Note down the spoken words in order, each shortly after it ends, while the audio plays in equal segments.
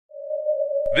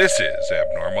This is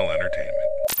Abnormal Entertainment.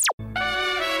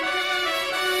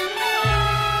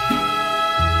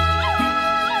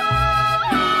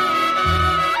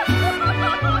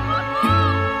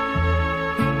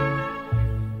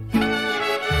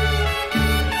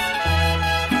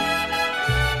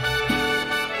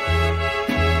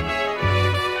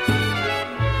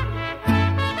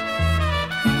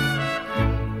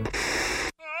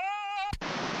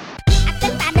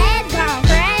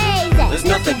 There's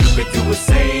nothing you could do or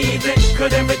say that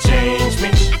could ever change me.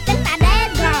 I think my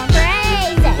dad's gone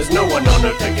crazy. There's no one on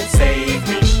earth that can save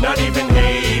me, not even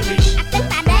Haley. I think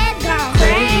my dad's gone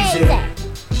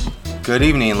crazy. Good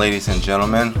evening, ladies and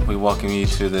gentlemen. We welcome you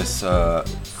to this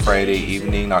Friday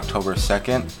evening, October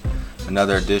 2nd.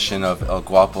 Another edition of El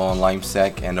Guapo and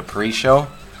Limesack and the pre-show.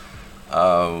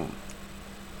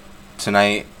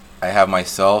 Tonight, I have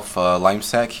myself,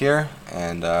 Limesack here,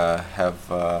 and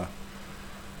have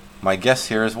my guest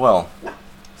here as well.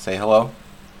 Say hello.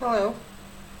 Hello.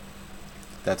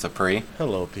 That's a pre.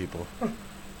 Hello, people.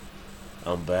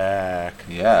 I'm back.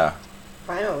 Yeah.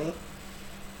 Finally.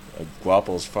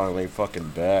 Guapo's finally fucking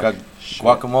back.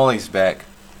 Guacamole's back.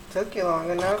 Took you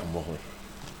long enough. Guacamole.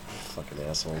 Fucking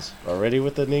assholes. Already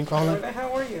with the name calling? Where the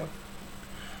hell were you?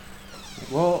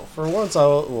 Well, for once,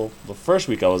 the first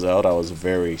week I was out, I was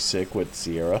very sick with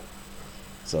Sierra.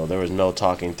 So there was no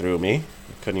talking through me.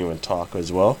 I couldn't even talk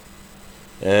as well.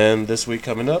 And this week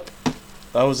coming up,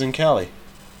 I was in Cali.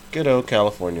 Good old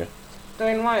California.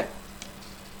 Doing what?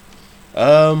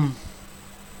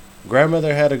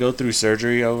 Grandmother had to go through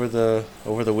surgery over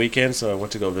the weekend, so I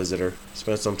went to go visit her,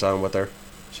 spent some time with her.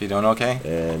 She doing okay?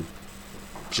 And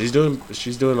she's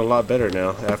doing a lot better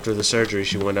now. After the surgery,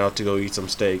 she went out to go eat some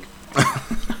steak.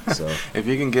 So if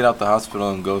you can get out the hospital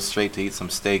and go straight to eat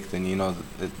some steak, then you know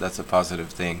that's a positive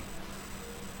thing.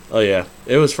 oh yeah,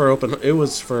 it was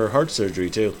for heart surgery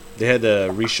too. They had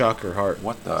to reshock her heart.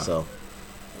 What the? So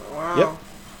Wow.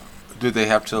 Yep. Did they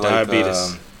have to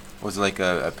Diabetes. Was it like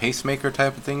a pacemaker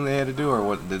type of thing they had to do, or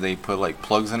what? Did they put like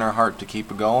plugs in her heart to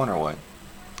keep it going, or what?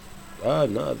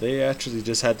 No, they actually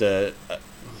just had to,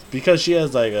 because she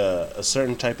has like a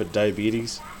certain type of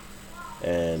diabetes,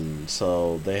 and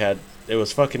so it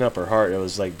was fucking up her heart. It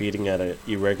was like beating at an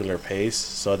irregular pace,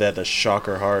 so they had to shock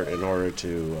her heart in order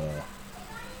to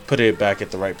put it back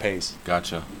at the right pace.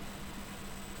 Gotcha.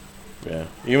 Yeah,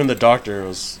 even the doctor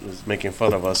was making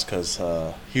fun of us because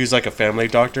he was like a family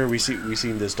doctor. We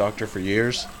seen this doctor for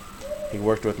years. He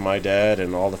worked with my dad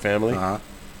and all the family. Uh-huh.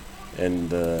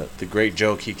 And the great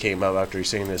joke he came out after he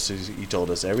seen this, he told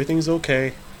us everything's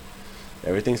okay,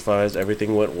 everything's fine,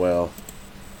 everything went well.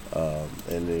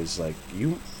 And he's like,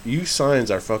 you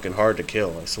signs are fucking hard to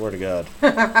kill. I swear to God.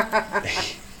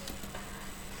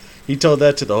 He told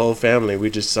that to the whole family.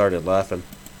 We just started laughing.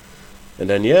 And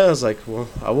then, I was like, well,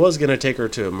 I was going to take her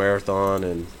to a marathon,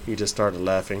 and he just started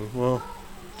laughing. Well,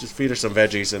 just feed her some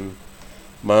veggies, and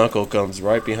my uncle comes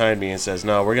right behind me and says,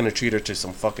 no, we're going to treat her to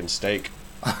some fucking steak.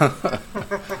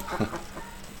 The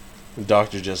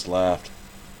doctor just laughed.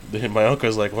 Then my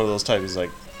uncle's like one of those types, he's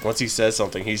like, once he says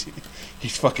something, he's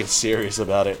fucking serious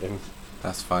about it. And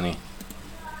That's funny.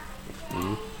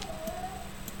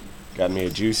 got me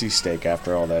a juicy steak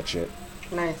after all that shit.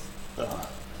 Nice.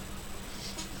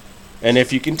 And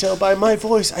if you can tell by my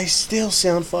voice, I still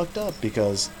sound fucked up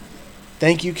because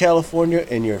thank you, California,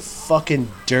 and your fucking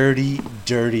dirty,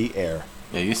 dirty air.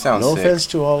 Yeah, you sound No sick. offense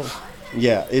to all.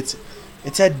 Yeah, it's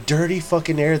that dirty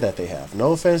fucking air that they have.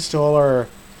 No offense to all our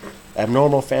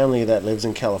abnormal family that lives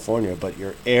in California, but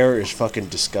your air is fucking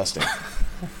disgusting.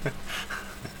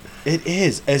 It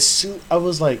is. I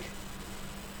was like,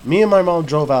 me and my mom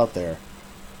drove out there.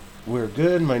 We were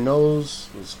good. My nose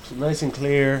was nice and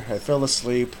clear. I fell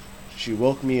asleep. She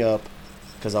woke me up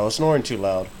because I was snoring too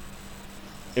loud.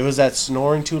 It was that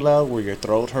snoring too loud where your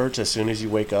throat hurts as soon as you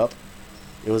wake up.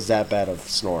 It was that bad of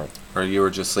snoring. Or you were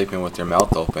just sleeping with your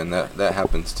mouth open. That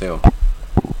happens too.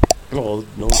 Well,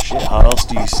 no shit. How else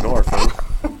do you snore, fool?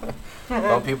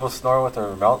 Don't people snore with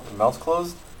their mouth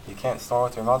closed? You can't snore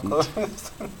with your mouth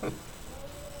closed?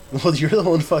 Well, you're the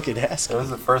one fucking asking. That was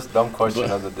the first dumb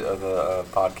question of the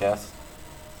podcast.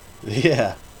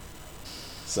 Yeah.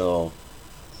 So,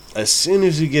 as soon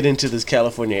as we get into this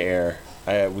California air,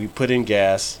 we put in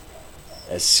gas.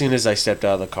 As soon as I stepped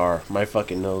out of the car, my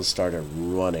fucking nose started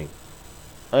running.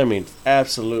 I mean,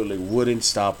 absolutely wouldn't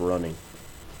stop running.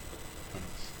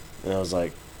 And I was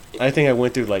like, I think I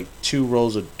went through like 2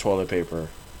 rolls of toilet paper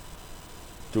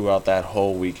throughout that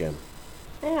whole weekend.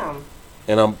 Damn.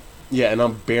 And I'm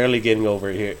barely getting over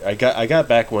it here. I got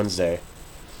back Wednesday,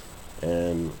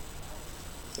 and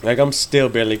like I'm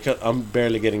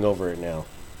barely getting over it now.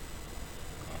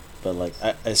 But like,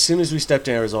 as soon as we stepped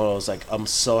in Arizona, I was like, I'm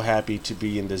so happy to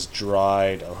be in this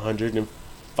dried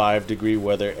 105-degree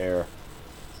weather air,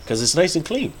 because it's nice and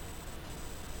clean.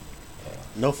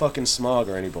 No fucking smog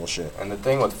or any bullshit. And the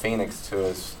thing with Phoenix too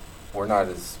is we're not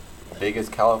as big as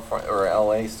California or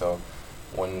LA, so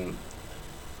when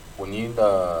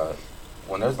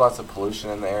there's lots of pollution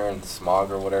in the air and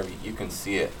smog or whatever, you can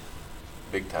see it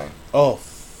big time. Oh,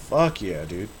 fuck yeah,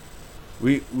 dude.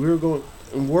 We were going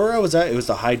where I was at. It was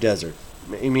the high desert,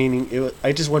 meaning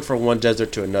I just went from one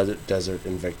desert to another desert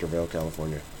in Victorville,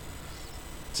 California.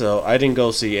 So I didn't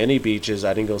go see any beaches.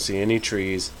 I didn't go see any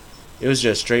trees. It was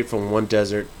just straight from one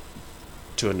desert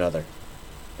to another,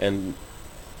 and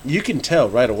you can tell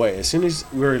right away. As soon as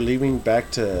we were leaving back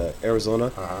to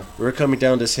Arizona, we were coming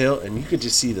down this hill, and you could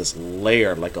just see this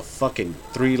layer, like a fucking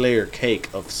 3-layer cake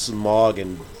of smog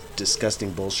and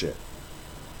disgusting bullshit.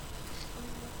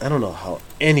 I don't know how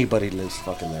anybody lives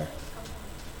fucking there.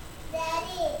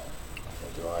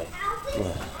 Do I?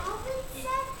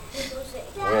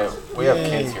 We have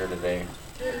kids here today.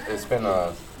 It's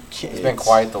been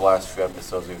quiet the last few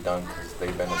episodes we've done because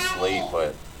they've been asleep,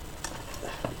 but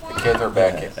the kids are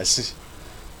back. As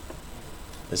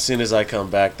soon as I come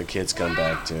back, the kids come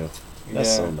back too.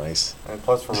 That's so nice. And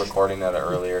plus, we're recording at an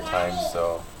earlier time,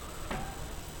 so.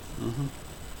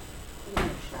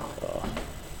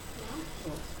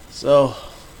 So,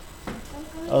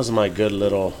 that was my good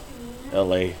little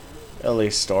LA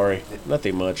story.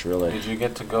 Nothing much, really. Did you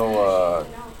get to go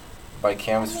by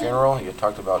Cam's funeral? You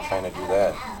talked about trying to do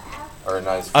that. Or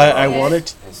not his funeral, I wanted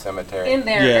his cemetery. In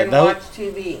there and watch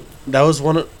TV. That was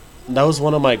one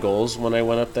of my goals when I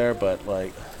went up there, but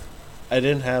like, I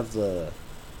didn't have the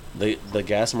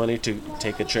gas money to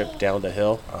take a trip down the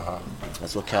hill.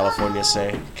 That's what Californians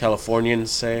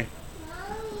say.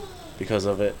 Because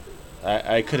of it,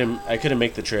 I couldn't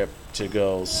make the trip to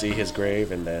go see his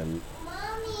grave and then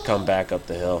come back up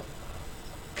the hill.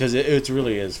 Because it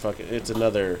really is fucking. It's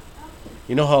another.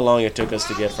 You know how long it took us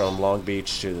to get from Long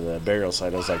Beach to the burial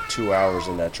site? It was like 2 hours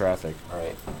in that traffic. All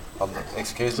right.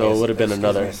 Excuse me. So it would have been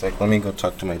another. Me a sec. Let me go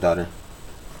talk to my daughter.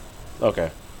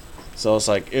 Okay. So it's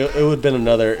like it would have been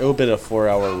another. It would have been a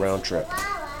 4-hour round trip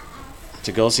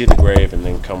to go see the grave and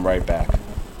then come right back.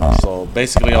 So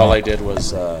basically, all I did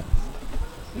was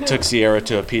took Sierra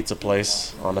to a pizza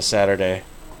place on a Saturday.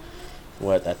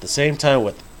 At the same time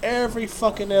with every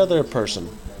fucking other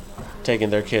person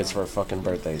taking their kids for fucking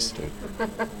birthdays, dude.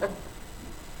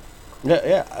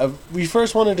 We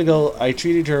first wanted to go. I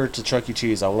treated her to Chuck E.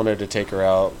 Cheese. I wanted to take her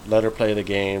out, let her play the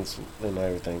games and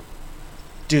everything.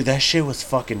 Dude, that shit was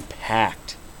fucking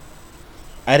packed.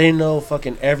 I didn't know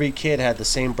fucking every kid had the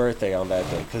same birthday on that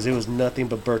day because it was nothing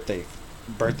but birthday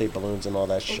balloons and all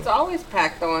that shit. It's always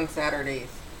packed though on Saturdays.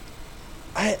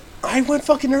 I went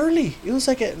fucking early. It was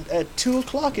like at 2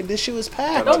 o'clock and this shit was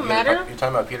packed. It don't matter. You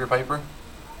talking about Peter Piper?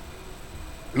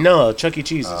 No, Chuck E.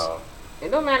 Cheese's. It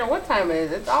don't matter what time it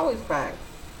is. It's always packed.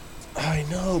 I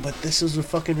know, but this was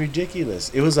fucking ridiculous.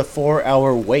 It was a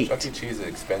 4-hour wait. Chuck E. Cheese is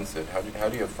expensive. How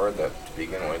do you afford that to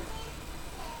begin with?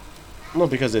 Well,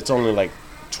 because it's only like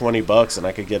 $20 and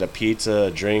I could get a pizza,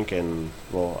 a drink, and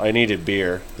well, I needed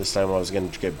beer. This time I was gonna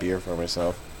get beer for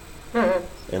myself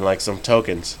and like some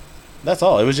tokens. That's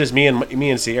all. It was just me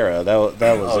and Sierra. That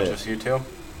was it. Just you two?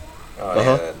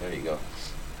 Yeah, there you go.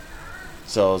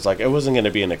 So it's like it wasn't gonna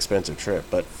be an expensive trip,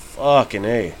 but fucking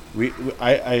A.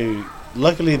 I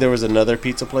luckily there was another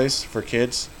pizza place for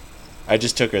kids. I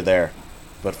just took her there,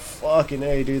 but fucking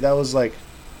A, dude, that was like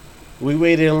we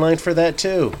waited in line for that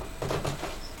too.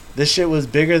 This shit was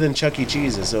bigger than Chuck E.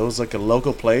 Cheese's, so it was like a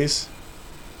local place.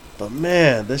 But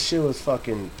man, this shit was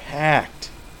fucking packed.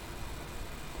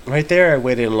 Right there, I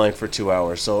waited in line for 2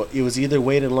 hours. So it was either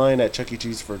wait in line at Chuck E.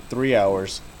 Cheese for 3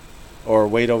 hours or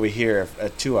wait over here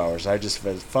at 2 hours. I just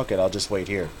said, fuck it, I'll just wait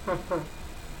here.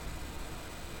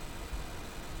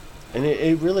 And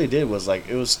it really did was like,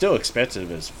 it was still expensive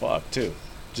as fuck too.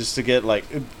 Just to get like,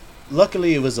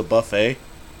 luckily it was a buffet.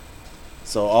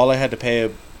 So all I had to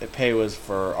pay was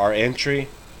for our entry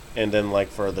and then like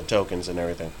for the tokens and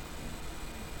everything.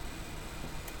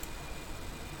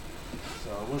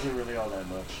 So it wasn't really all that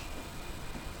much.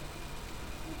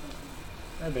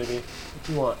 Hi baby, what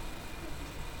do you want?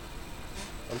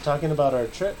 I'm talking about our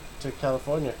trip to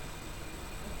California.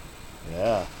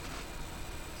 Yeah.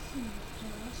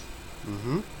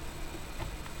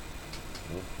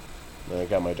 Then I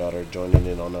got my daughter joining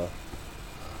in on a.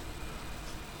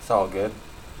 It's all good.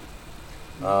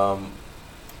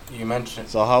 You mentioned.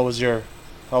 So how was your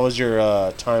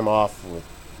time off with,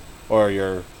 or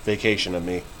your vacation of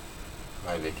me?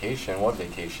 My vacation? What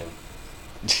vacation?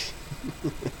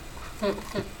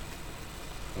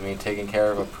 You mean taking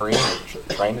care of a pre or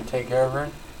trying to take care of her?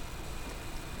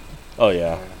 Oh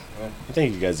yeah. Yeah. I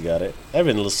think you guys got it. I've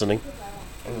been listening.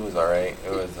 It was alright.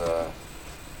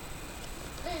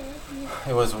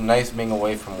 It was nice being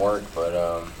away from work, but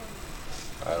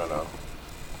I don't know.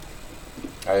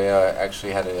 I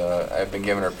actually I've been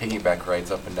giving her piggyback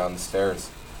rides up and down the stairs.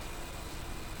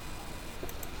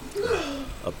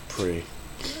 A pre.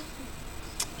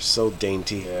 So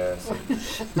dainty. Yeah. So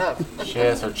she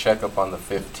has her checkup on the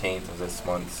 15th of this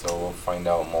month, so we'll find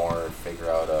out more and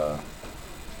figure out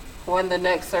When the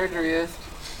next surgery is.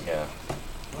 yeah.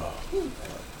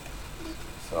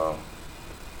 So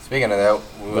speaking of that,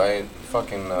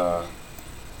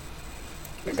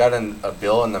 I got a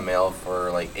bill in the mail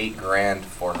for like $8,000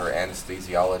 for her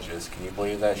anesthesiologist. Can you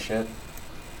believe that shit?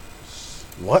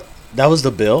 What? That was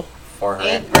the bill? For her.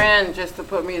 $8,000 just to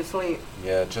put me to sleep.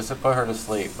 Yeah, just to put her to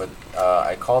sleep. But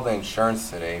I called the insurance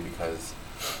today because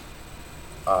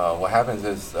what happens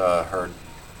is her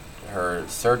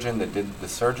surgeon that did the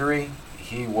surgery,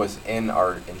 he was in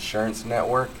our insurance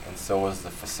network, and so was the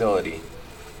facility.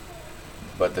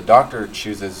 But the doctor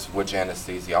chooses which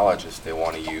anesthesiologist they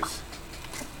want to use.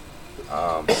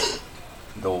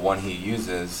 The one he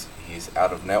uses, he's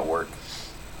out of network.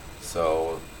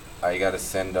 So I got to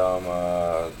send them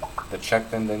the check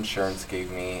that the insurance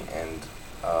gave me and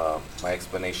my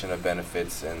explanation of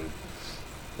benefits, and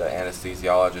the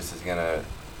anesthesiologist is going to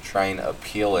try and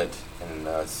appeal it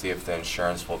and see if the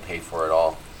insurance will pay for it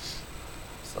all.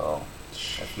 So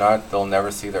if not, they'll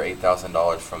never see their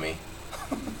 $8,000 from me.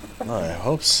 I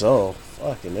hope so.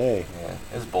 Fucking A. Yeah,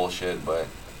 it's bullshit, but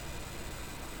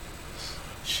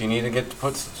she needed to get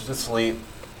put to sleep.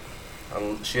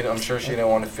 I'm sure she didn't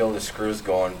want to feel the screws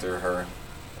going through her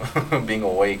being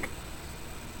awake.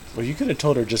 Well, you could have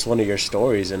told her just one of your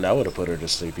stories, and that would have put her to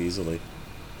sleep easily.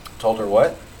 Told her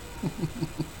what?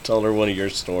 Told her one of your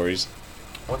stories.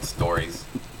 What stories?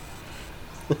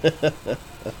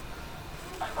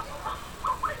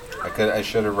 I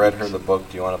should have read her the book,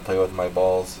 Do You Want to Play With My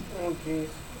Balls? Oh, jeez.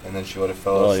 And then she would have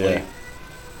fell asleep. Yeah.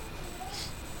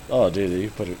 Oh, dude,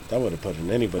 that would have put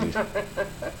in anybody's. So,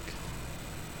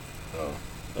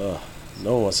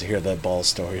 No one wants to hear that ball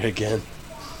story again.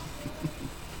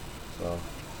 so.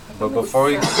 But before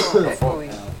we... Echoey.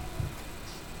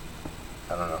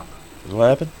 I don't know. What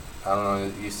happened? I don't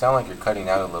know. You sound like you're cutting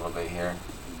out a little bit here.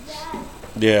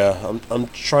 Yeah, I'm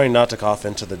trying not to cough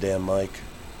into the damn mic.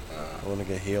 I want to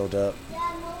get healed up. Yeah,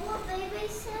 what baby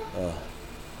said?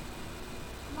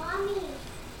 Mommy.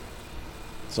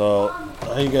 So,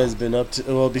 how you guys been up to?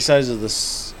 Well, besides of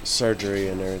this surgery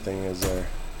and everything, is there?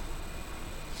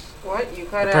 What? You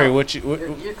cut Perry, out.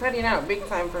 You're cutting out big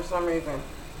time for some reason.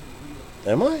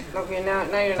 Am I? Okay, now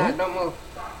you're not. Don't move.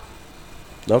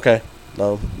 Okay.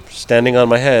 No, standing on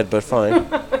my head, but fine.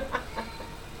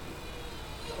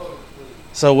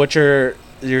 So, what's your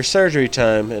surgery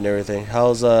time and everything?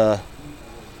 How's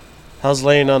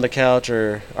laying on the couch,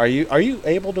 or are you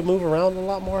able to move around a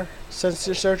lot more since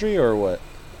your surgery, or what?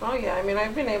 Oh yeah, I mean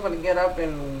I've been able to get up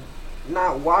and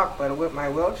not walk, but with my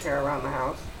wheelchair around the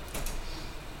house.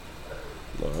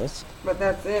 No, that's. But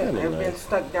that's it. Kinda I've been nice.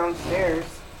 stuck downstairs.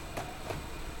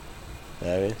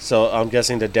 I mean, so I'm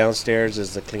guessing the downstairs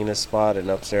is the cleanest spot,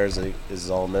 and upstairs is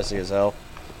all messy as hell.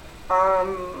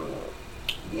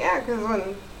 Yeah, because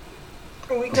when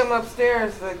we come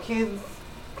upstairs, the kids,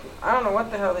 I don't know what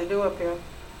the hell they do up here.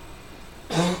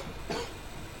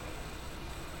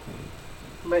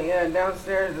 But yeah,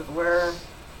 downstairs is where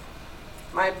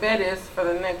my bed is for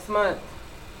the next month.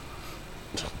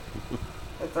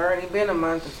 It's already been a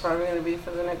month. It's probably going to be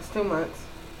for the next 2 months.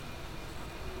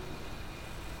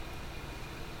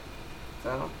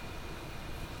 So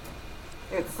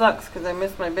it sucks because I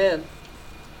miss my bed.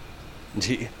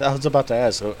 I was about to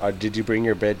ask. So, did you bring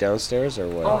your bed downstairs or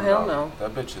what? Oh, hell no.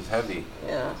 That bitch is heavy.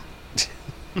 Yeah.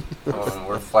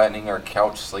 We're flattening our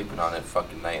couch, sleeping on it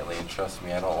fucking nightly, and trust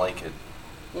me, I don't like it.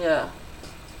 Yeah.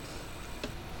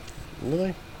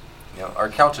 Really? You know, our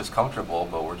couch is comfortable,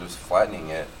 but we're just flattening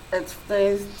it. It's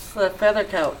the feather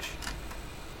couch.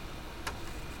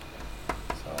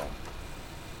 So.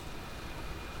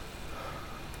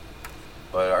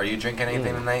 But are you drinking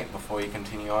anything tonight before you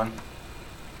continue on?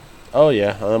 Oh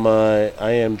yeah,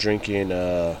 I am drinking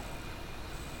a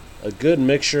good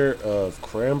mixture of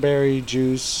cranberry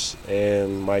juice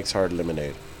and Mike's Hard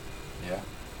Lemonade. Yeah.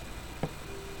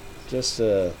 Just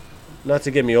not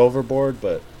to get me overboard,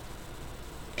 but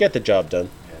get the job done.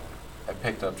 Yeah. I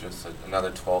picked up just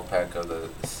another 12-pack of the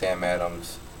Sam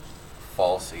Adams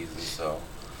fall season, so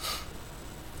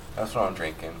that's what I'm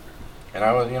drinking. And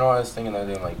I was thinking the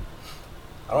other day, like,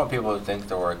 I don't want people to think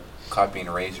that we're copying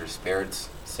Razor Spirits.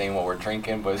 saying what we're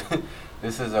drinking, but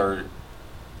this is our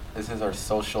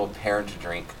social parent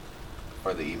drink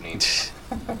for the evening.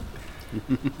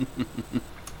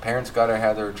 Parents gotta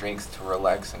have their drinks to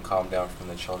relax and calm down from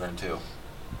the children too.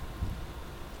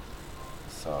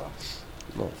 So,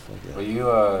 Oh, fuck yeah.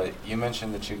 but you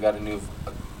mentioned that you got a new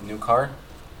car.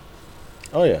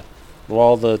 Oh yeah.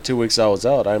 Well, the 2 weeks I was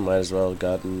out, I might as well have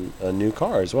gotten a new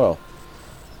car as well.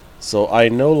 So I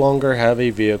no longer have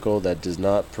a vehicle that does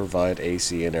not provide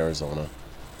AC in Arizona.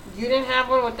 You didn't have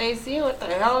one with AC? What the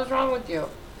hell is wrong with you?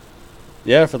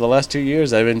 Yeah, for the last 2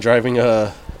 years, I've been driving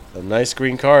a nice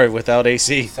green car without You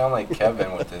AC. sound like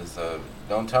Kevin with his.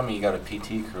 Don't tell me you got a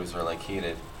PT Cruiser like he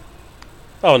did.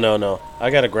 Oh no, I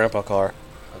got a grandpa car.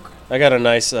 Okay. I got a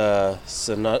nice Hyundai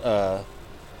Sonata.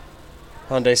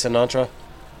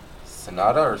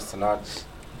 Sonata or Sonata?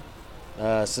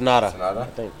 Sonata. Sonata? I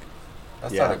think.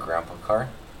 That's Yeah. not a grandpa car.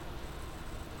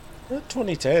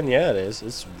 2010, yeah, it is.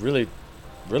 It's really,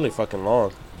 really fucking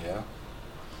long. Yeah.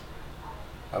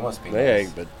 That must be Yeah,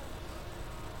 nice. but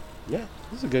yeah,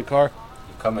 it's a good car.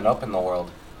 You're coming up in the world.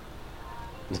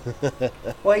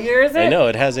 What year is it? I know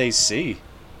it has AC.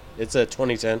 It's a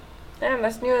 2010. Damn,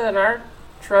 that's newer than our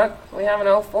truck. We have an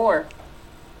 04.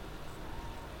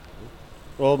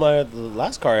 Well, the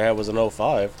last car I had was an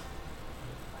 05.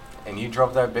 And you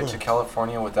drove that bitch to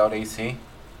California without AC?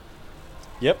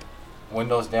 Yep.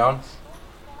 Windows down?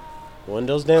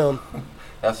 Windows down.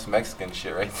 That's Mexican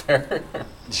shit right there.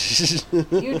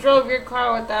 You drove your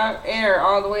car without air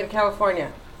all the way to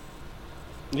California.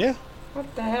 Yeah.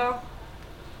 What the hell?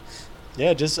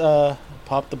 Yeah, just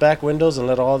pop the back windows and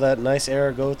let all that nice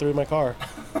air go through my car.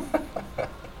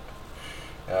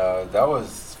 That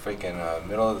was freaking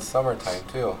middle of the summertime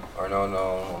too. Or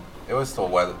no. It was still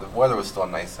weather. The weather was still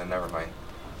nice then, never mind.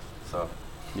 So,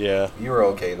 Yeah. you were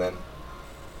okay then.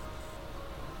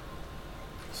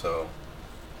 So,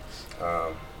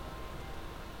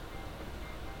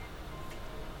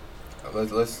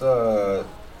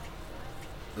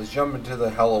 let's jump into the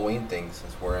Halloween thing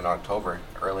since we're in October,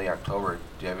 early October.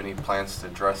 Do you have any plans to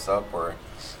dress up, or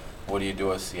what do you do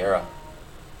with Sierra?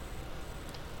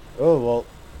 Oh,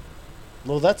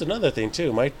 well, that's another thing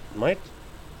too. My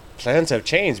plans have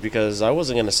changed because I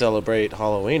wasn't going to celebrate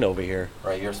Halloween over here.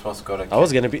 Right, you're supposed to go to I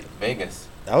was going to be Vegas.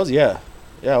 I was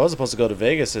supposed to go to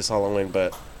Vegas this Halloween,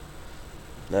 but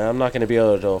nah, I'm not going to be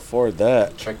able to afford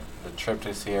that. The trip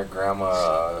to see your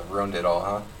grandma ruined it all,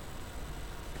 huh?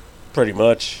 Pretty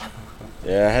much.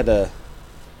 Yeah, I had to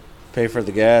pay for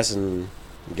the gas, and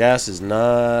gas is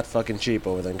not fucking cheap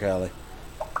over there in Cali.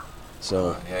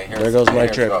 So Yeah, I hear there goes I my hear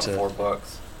it's trip about to. $4.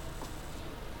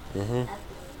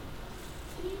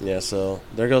 Yeah, so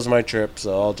there goes my trip.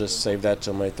 So I'll just save that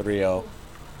till my 3-0,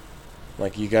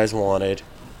 like you guys wanted.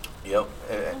 Yep,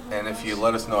 and if you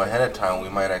let us know ahead of time, we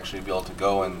might actually be able to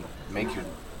go and make your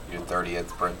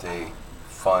 30th birthday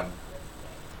fun.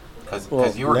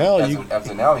 Because you were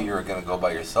after now you were gonna go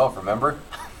by yourself, remember?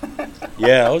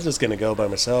 Yeah, I was just gonna go by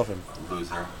myself and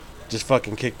Loser. just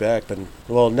fucking kick back. But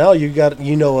now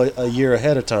you know a year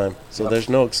ahead of time, so there's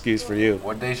no excuse for you.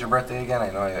 What day's your birthday again? I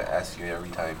know I ask you every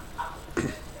time.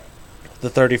 The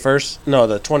 31st? No,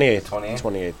 the 28th. 28th?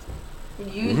 28th.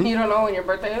 You don't know when your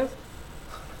birthday is?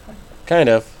 Kind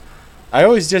of. I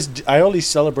only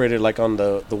celebrated like on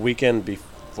the weekend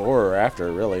before or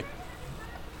after, really.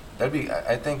 That'd be.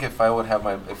 I think if I could have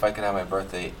my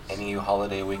birthday any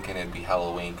holiday weekend, it'd be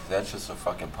Halloween, because that's just a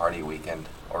fucking party weekend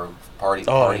or party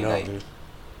I know, night. dude.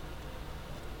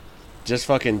 Just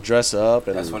fucking dress up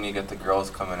and. That's when you get the girls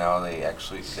coming out.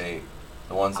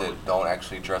 The ones that don't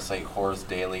actually dress like whores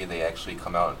daily, they actually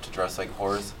come out to dress like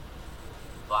whores.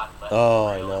 Oh,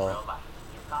 I know.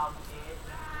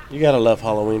 You gotta love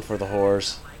Halloween for the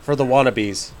whores, for the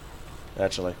wannabes,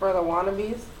 actually. For the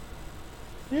wannabes?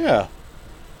 Yeah.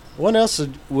 When else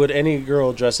would any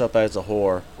girl dress up as a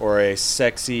whore or a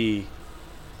sexy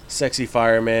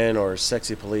fireman or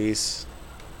sexy police?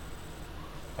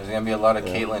 There's gonna be a lot of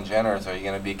Caitlyn Jenners. Are you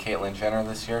gonna be Caitlyn Jenner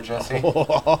this year, Jesse?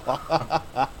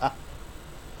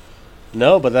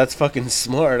 No, but that's fucking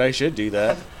smart. I should do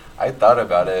that. I thought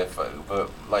about it, but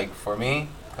like for me,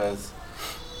 because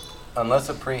unless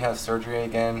Apri has surgery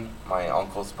again, my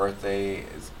uncle's birthday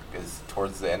is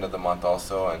towards the end of the month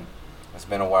also, and it's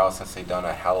been a while since they've done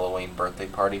a Halloween birthday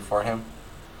party for him.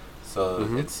 So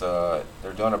it's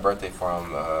they're doing a birthday for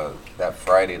him that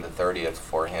Friday the 30th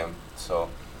for him. So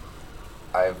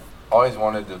I've always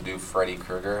wanted to do Freddy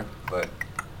Krueger, but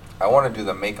I want to do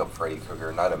the makeup Freddy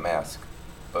Krueger, not a mask.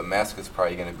 But mask is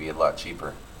probably going to be a lot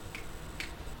cheaper.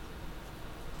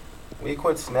 Will you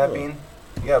quit snapping?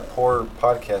 You got poor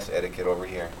podcast etiquette over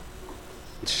here.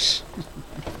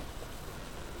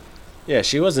 Yeah,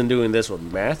 she wasn't doing this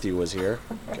when Matthew was here.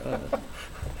 God.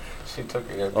 She took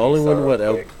her earpiece Only one out would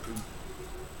real help. quick.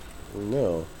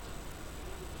 No.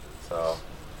 So,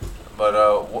 but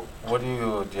what do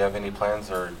you have any plans,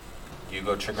 or do you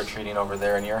go trick or treating over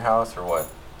there in your house, or what?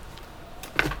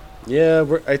 Yeah,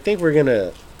 I think we're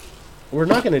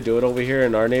not gonna do it over here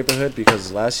in our neighborhood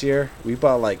because last year we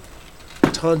bought like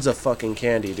tons of fucking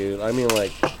candy, dude. I mean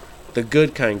like the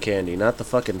good kind candy, not the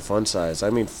fucking fun size. I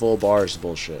mean full bars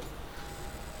bullshit.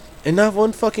 And not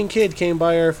one fucking kid came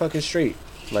by our fucking street.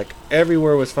 Like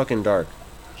everywhere was fucking dark.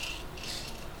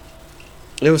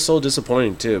 It was so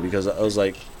disappointing too because I was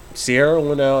like, Sierra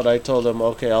went out. I told them,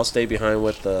 okay, I'll stay behind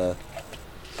with the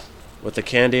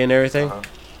candy and everything,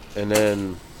 and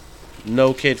then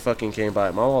no kid fucking came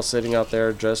by. Mom was sitting out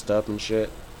there dressed up and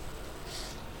shit,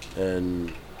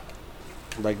 and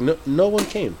like no one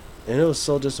came, and it was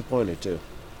so disappointing too.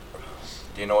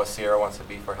 Do you know what Sierra wants to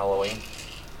be for Halloween?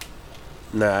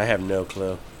 Nah, I have no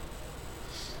clue.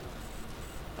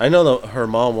 I know that her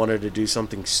mom wanted to do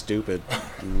something stupid,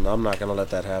 and I'm not gonna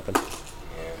let that happen.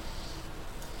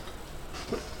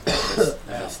 Yeah. Is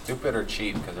it stupid or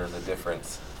cheap? Because there's a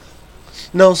difference.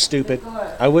 No, stupid.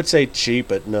 I would say cheap,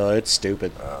 but no, it's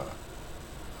stupid.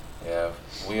 Yeah,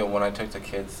 when I took the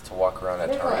kids to walk around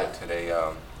at Target today,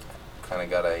 kind of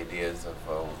got ideas of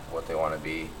what they want to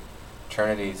be.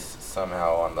 Trinity's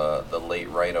somehow on the late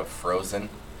right of Frozen,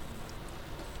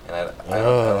 and I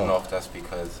don't know if that's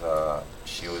because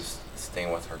she was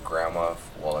staying with her grandma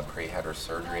while Apri had her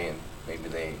surgery, and maybe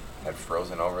they had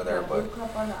Frozen over there, but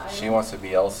she wants to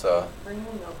be Elsa,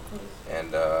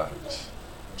 and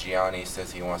Gianni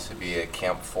says he wants to be a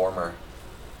camp former.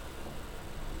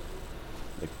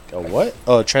 A what?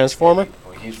 Oh, a transformer?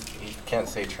 He can't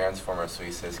say transformer, so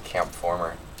he says camp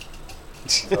former.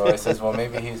 So I says, well,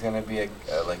 maybe he's gonna be a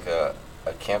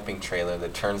camping trailer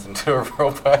that turns into a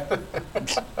robot.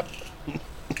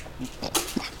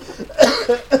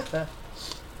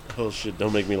 Oh shit!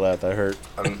 Don't make me laugh. That hurt.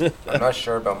 I'm not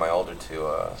sure about my older two.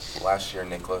 Last year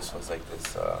Nicholas was like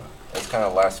this. It was kind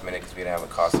of last minute because we didn't have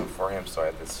a costume for him, so I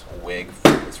had this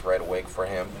red wig for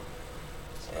him,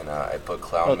 and I put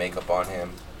clown makeup on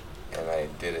him, and I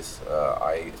did his.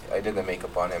 I did the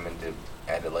makeup on him and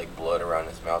added like blood around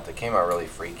his mouth. It came out really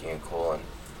freaky and cool, and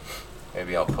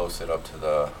maybe I'll post it up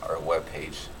to our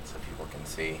webpage so people can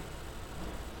see.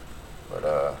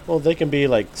 But well, they can be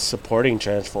like supporting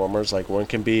transformers. Like one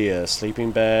can be a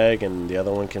sleeping bag, and the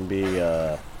other one can be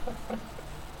a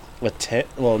tent.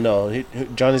 Well, no,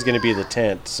 Johnny's gonna be the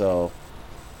tent. So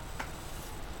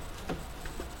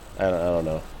I don't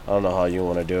know. I don't know how you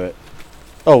want to do it.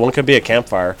 Oh, one could be a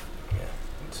campfire. Yeah.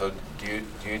 So do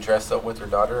you dress up with your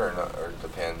daughter or not, or it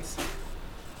depends?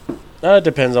 It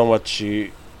depends on what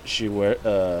she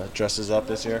dresses up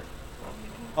this year.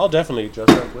 I'll definitely dress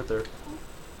up with her.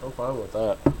 I'm fine with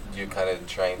that. Do you kind of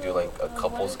try and do like a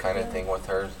couples kind of thing with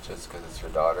her just because it's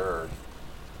your daughter,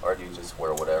 or do you just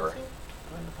wear whatever?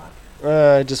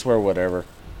 I just wear whatever.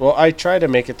 Well, I try to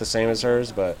make it the same as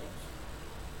hers, but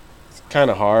it's kind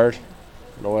of hard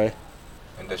in a way.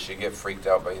 And does she get freaked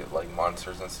out by like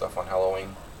monsters and stuff on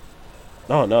Halloween?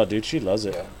 Oh no, dude, she loves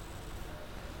it.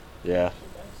 Yeah.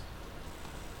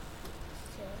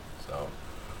 So.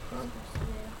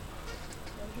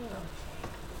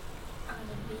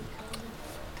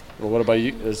 Well, what about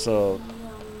you? So,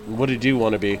 what did you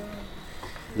want to be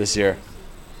this year?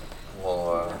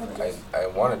 Well, I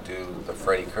want to do the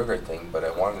Freddy Krueger thing, but I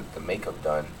wanted the makeup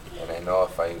done. And I know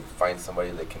if I find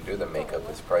somebody that can do the makeup,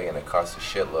 it's probably going to cost a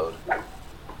shitload.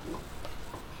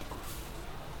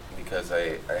 Because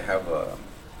I have a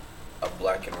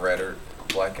black and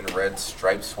red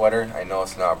striped sweater. I know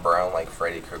it's not brown like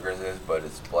Freddy Krueger's is, but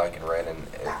it's black and red, and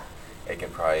it can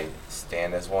probably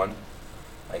stand as one.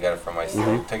 I got it from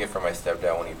took it from my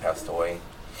stepdad when he passed away.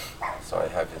 So I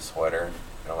have his sweater.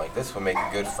 And I'm like, this would make a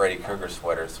good Freddy Krueger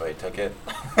sweater, so I took it.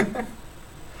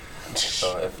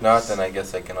 So if not, then I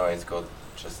guess I can always go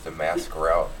just the mask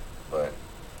route. But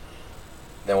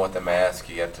then with the mask,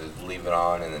 you have to leave it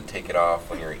on and then take it off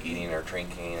when you're eating or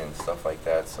drinking and stuff like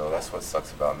that. So that's what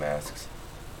sucks about masks.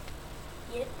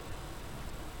 Yep.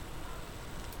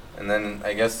 And then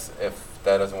I guess if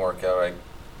that doesn't work out,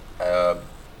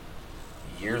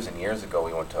 years and years ago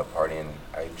we went to a party and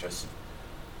I just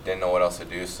didn't know what else to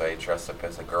do, so I dressed up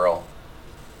as a girl.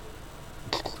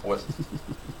 What?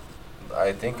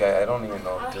 I think I don't even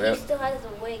know. He still has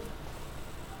a wig.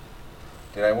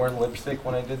 Did I wear lipstick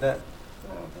when I did that?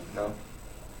 No.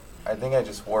 I think I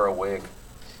just wore a wig.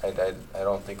 I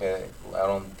don't think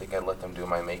I let them do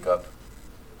my makeup.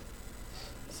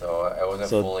 So I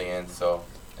wasn't fully in. So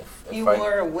if you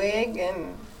wore a wig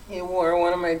and He wore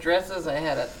one of my dresses I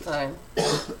had at the time.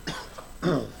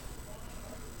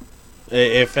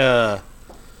 If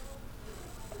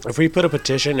we put a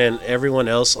petition and everyone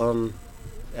else on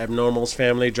Abnormal's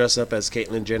family dress up as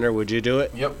Caitlyn Jenner, would you do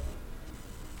it? Yep.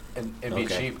 It'd be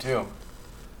cheap too.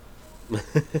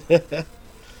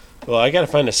 Well, I gotta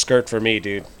find a skirt for me,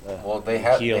 dude. Well, they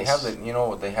have the heels.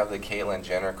 Caitlyn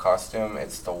Jenner costume.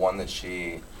 It's the one that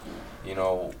she, They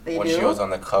when do? she was on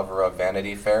the cover of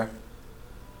Vanity Fair.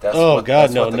 That's Oh, what, God,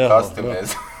 that's no, what the no, costume no.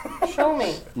 is. Show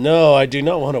me. No, I do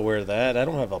not want to wear that. I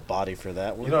don't have a body for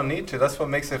that one. You don't need to. That's what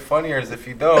makes it funnier is if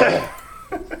you don't.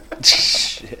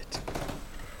 Shit.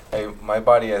 Hey, my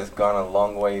body has gone a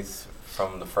long ways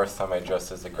from the first time I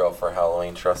dressed as a girl for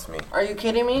Halloween, trust me. Are you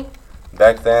kidding me?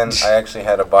 Back then, I actually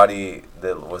had a body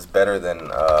that was better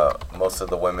than most of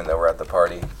the women that were at the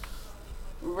party.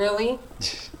 Really?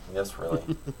 Yes, really.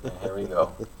 Here we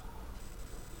go.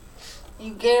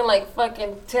 You gained like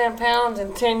fucking 10 pounds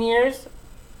in 10 years?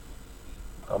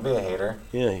 Don't be a hater.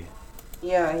 Yeah.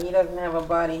 Yeah, he doesn't have a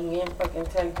body. He gained fucking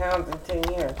 10 pounds in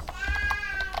 10 years.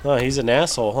 Oh, he's an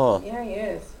asshole, huh? Yeah, he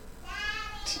is.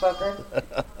 Fucker.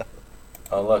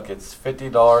 Oh, look, it's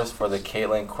 $50 for the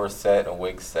Caitlyn corset and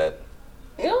wig set.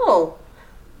 Ew.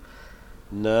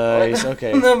 Nice.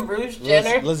 Okay. The Bruce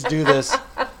Jenner. Let's do this.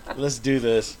 Let's do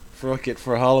this. For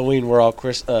Halloween, we're all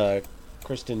Kristen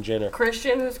Jenner.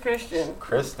 Christian? Who's Christian?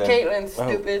 Kristen. Caitlyn,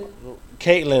 stupid.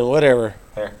 Caitlyn, whatever.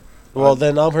 Here. Well,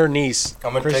 then I'm her niece.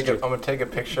 I'm gonna take a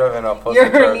picture of it and I'll post You're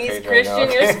it to her our niece, page Christian. right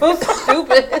now. You're so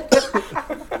stupid.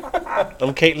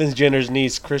 I'm Caitlyn Jenner's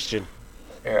niece, Christian.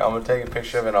 Here, I'm gonna take a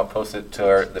picture of it and I'll post it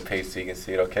to the page so you can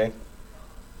see it, okay?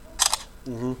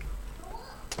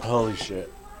 Holy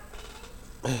shit.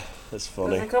 That's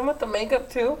funny. Does it come with the makeup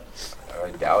too? I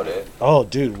doubt it. Oh,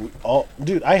 dude.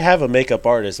 Dude, I have a makeup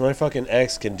artist. My fucking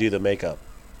ex can do the makeup.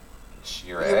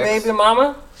 Your Your ex? baby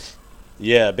mama?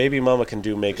 Yeah, baby mama can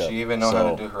do makeup. Does she even know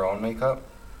how to do her own makeup?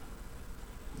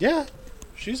 Yeah,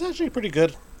 she's actually pretty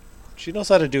good. She knows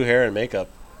how to do hair and makeup.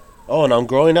 Oh, and I'm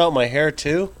growing out my hair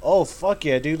too? Oh, fuck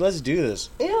yeah, dude. Let's do this.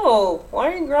 Ew.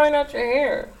 Why are you growing out your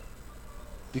hair?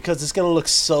 Because it's going to look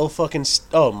so fucking...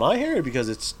 my hair? Because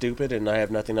it's stupid and I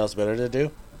have nothing else better to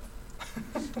do.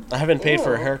 I haven't paid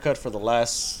for a Ew. haircut for the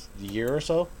last year or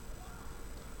so.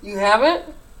 You haven't?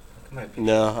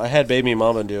 No, I had baby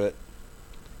mama do it.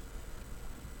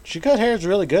 She cut hairs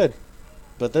really good.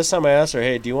 But this time I asked her,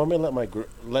 hey, do you want me to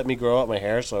let me grow out my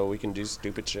hair so we can do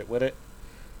stupid shit with it?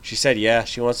 She said yeah.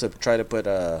 She wants to try to put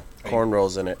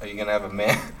cornrows in it. Are you gonna have a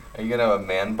man? Are you gonna have a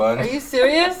man bun? Are you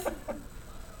serious?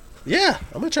 Yeah,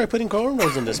 I'm gonna try putting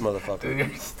cornrows in this motherfucker. Dude,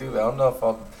 you're stupid. I don't know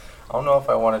if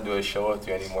I want to do a show with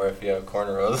you anymore if you have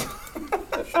cornrows.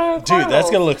 Dude, that's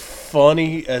gonna look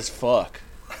funny as fuck.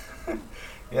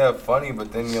 Yeah, funny,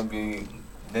 but then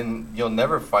you'll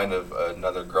never find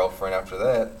another girlfriend after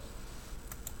that.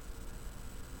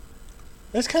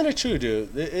 That's kind of true,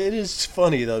 dude. It is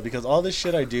funny though because all this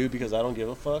shit I do because I don't give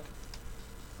a fuck.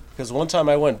 Because one time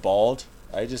I went bald.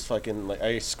 I just fucking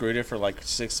I screwed it for like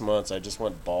 6 months. I just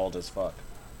went bald as fuck.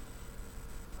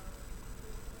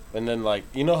 And then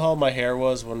you know how my hair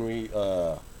was when we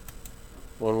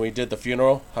did the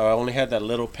funeral? How I only had that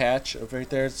little patch of right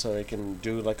there so I can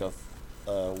do like a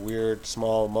weird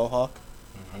small mohawk.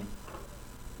 Mm-hmm.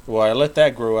 Well, I let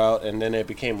that grow out and then it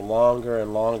became longer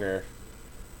and longer.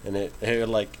 And it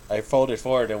I folded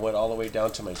forward and went all the way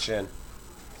down to my chin.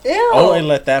 Ew. I only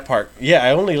let that part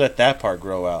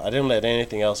grow out. I didn't let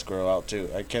anything else grow out too.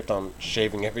 I kept on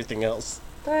shaving everything else.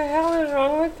 What the hell is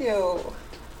wrong with you?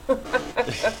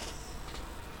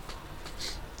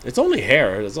 It's only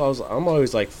hair. I'm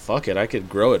always like, fuck it, I could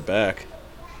grow it back.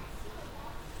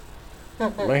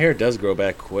 My hair does grow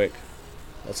back quick.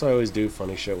 That's why I always do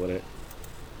funny shit with it.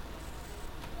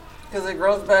 Because it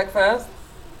grows back fast?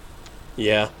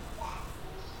 Yeah.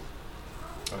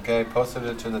 Okay, posted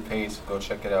it to the page. Go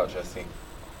check it out, Jessie.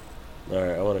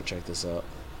 Alright, I want to check this out.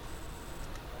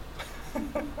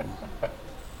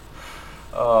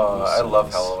 Oh, I love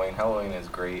Halloween. Halloween is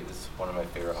great. It's one of my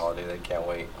favorite holidays. I can't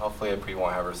wait. Hopefully, April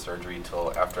won't have her surgery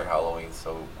till after Halloween,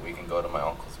 so we can go to my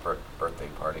uncle's birthday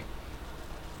party.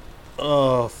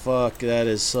 Oh, fuck, that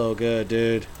is so good,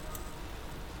 dude.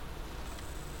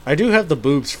 I do have the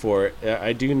boobs for it.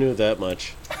 I do know that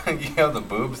much. You have the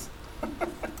boobs?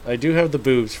 I do have the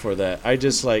boobs for that. I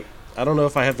just I don't know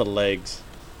if I have the legs.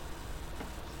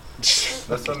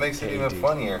 That's what makes it Okay, even dude.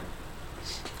 funnier.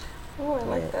 Oh, I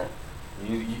like that.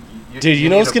 Dude, you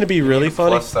know need what's gonna be you really need a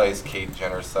funny? Plus size Kate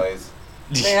Jenner size.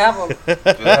 They have them.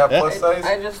 Do they have plus size?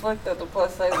 I just looked at the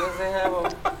plus sizes. They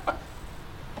have them.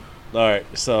 Alright,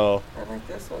 so I like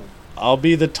this one. I'll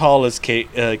be the tallest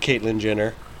Caitlyn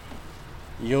Jenner.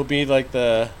 You'll be like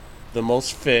the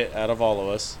most fit out of all of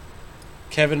us.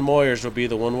 Kevin Moyers will be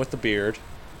the one with the beard.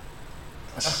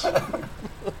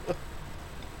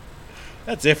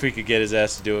 That's if we could get his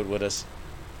ass to do it with us.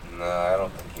 No, I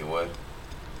don't think he would.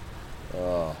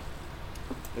 Oh,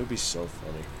 it would be so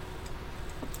funny.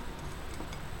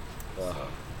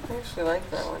 I actually like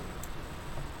that one.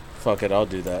 Fuck it, I'll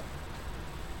do that.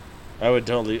 I would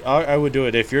totally. I would do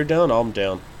it. If you're down, I'm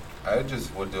down. I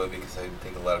just would do it because I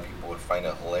think a lot of people would find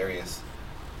it hilarious.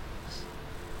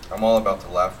 I'm all about the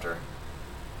laughter.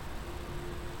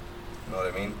 You know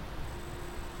what I mean?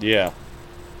 Yeah,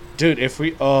 dude. If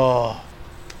we I'll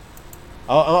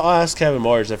ask Kevin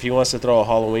Moyers if he wants to throw a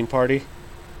Halloween party,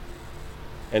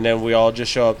 and then we all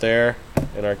just show up there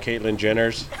in our Caitlyn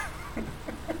Jenners.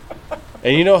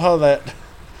 And you know how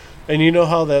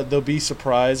that they'll be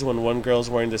surprised when one girl's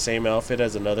wearing the same outfit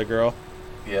as another girl.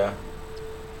 Yeah.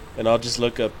 And I'll just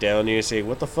look up down here and say,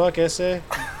 "What the fuck, essay?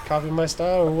 Copy my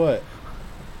style or what?"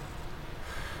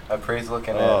 I praise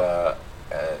looking at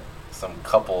some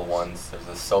couple ones. There's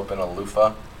a soap and a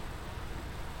loofah.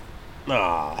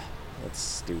 Nah, that's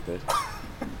stupid.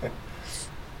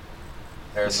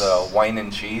 There's a wine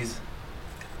and cheese.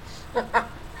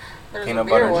 There's Peanut a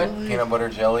beer butter, one. peanut butter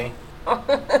jelly. I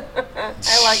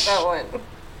like that one.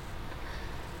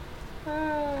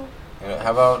 You know,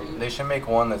 how about they should make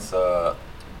one that's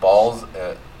balls,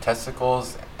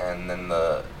 testicles, and then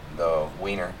the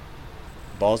wiener.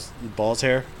 Balls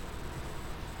hair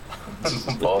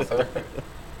Balls there.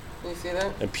 You see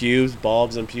that? and pubes,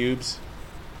 bulbs and pubes.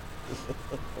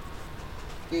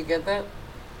 Do you get that?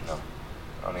 No,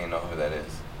 I don't even know who that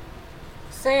is.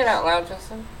 Say it out loud,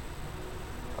 Justin.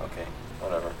 Okay,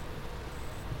 whatever.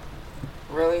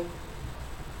 Really?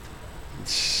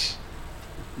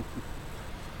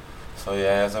 So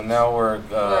yeah, so now we're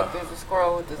Look, there's a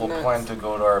squirrel with his we'll nuts. plan to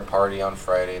go to our party on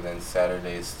Friday. Then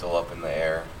Saturday is still up in the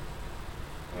air.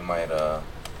 We might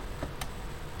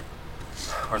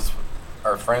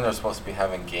our friends are supposed to be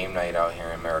having game night out here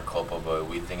in Maricopa, but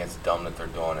we think it's dumb that they're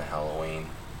doing it Halloween.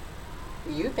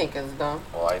 You think it's dumb.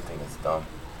 Well, I think it's dumb.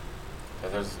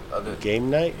 'Cause there's other Game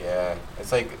night? Yeah,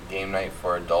 it's like game night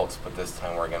for adults, but this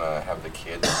time we're gonna have the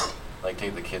kids, like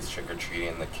take the kids trick or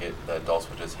treating. The adults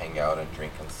would just hang out and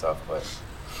drink and stuff. But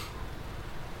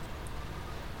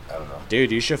I don't know.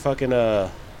 Dude, you should fucking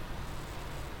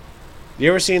You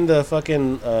ever seen the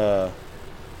fucking The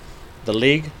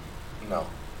League? No.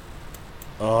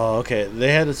 Oh, okay.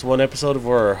 They had this one episode of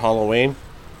Halloween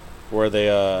where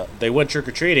they went trick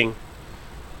or treating,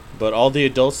 but all the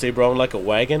adults they brought in like a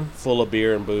wagon full of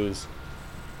beer and booze.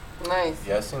 Nice.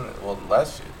 Yeah, I've seen. Well,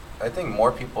 I think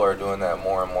more people are doing that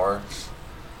more and more.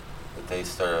 That they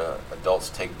start adults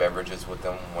take beverages with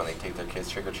them when they take their kids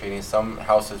trick or treating. Some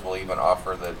houses will even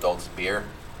offer the adults beer.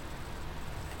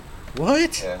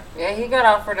 What? Yeah. Yeah, he got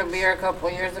offered a beer a couple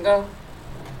of years ago.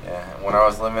 Yeah. When I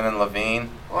was living in Laveen,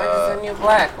 Orange is the new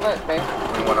black. Look, babe.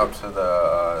 we went up to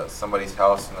the somebody's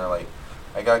house and they're like,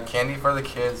 "I got candy for the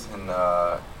kids, and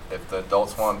if the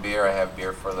adults want beer, I have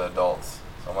beer for the adults."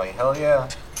 So I'm like, "Hell yeah!"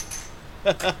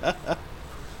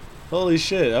 Holy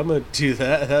shit! I'm gonna do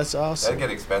that. That's awesome. That'd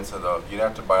get expensive though. You'd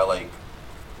have to buy like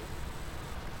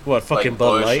What fucking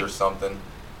Bud Busch Light? or something.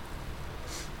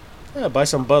 Yeah, buy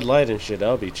some Bud Light and shit.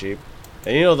 That'll be cheap.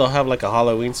 And you know they'll have like a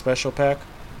Halloween special pack.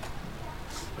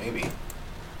 Maybe.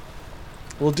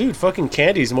 Well, dude, fucking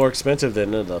candy's more expensive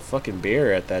than the fucking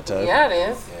beer at that time. Yeah, it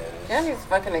is. Yeah, it is. Candy's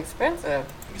fucking expensive.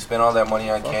 You spend all that money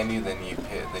on candy, then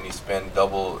you spend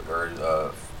double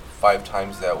or 5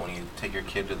 times that when you take your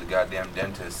kid to the goddamn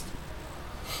dentist.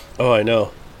 Oh, I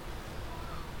know.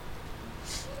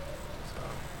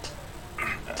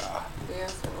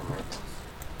 Yes, and oh my gosh.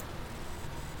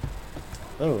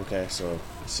 Oh, okay. So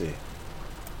let's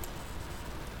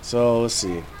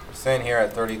see. We're sitting here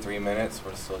at 33 minutes.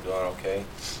 We're still doing okay.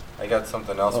 I got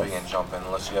something else we can jump in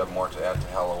unless you have more to add to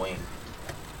Halloween.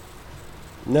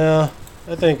 No,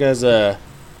 I think as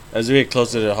we get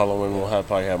closer to Halloween, we'll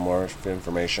probably have more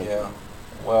information. Yeah.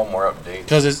 Well, more updates.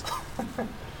 Because it's,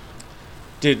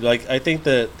 dude, like I think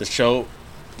the show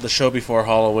before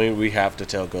Halloween, we have to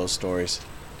tell ghost stories.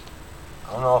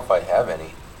 I don't know if I have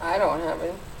any. I don't have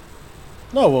any.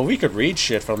 No, well, we could read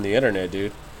shit from the internet,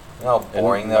 dude. You know how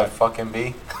boring And, that would fucking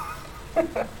be?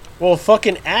 Well,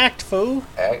 fucking act, fool.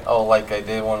 Oh, like I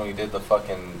did when we did the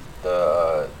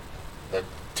Yeah,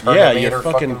 Terminator your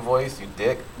fucking fucking voice, you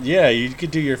dick. Yeah, you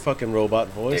could do your fucking robot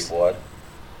voice. Dickwad.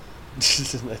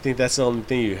 I think that's the only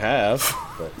thing you have.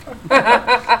 But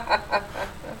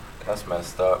That's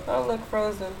messed up. I look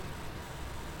frozen.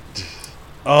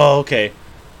 oh, okay.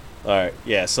 All right.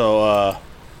 Yeah. So,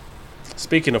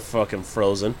 speaking of fucking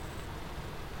Frozen,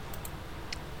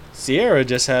 Sierra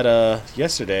just had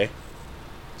yesterday.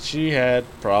 She had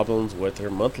problems with her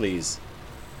monthlies.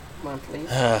 Monthly.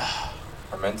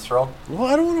 Her menstrual? Well,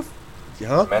 I don't want to.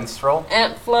 Huh? Menstrual?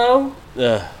 Ant flow.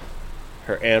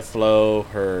 Her ant flow,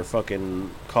 her fucking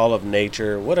call of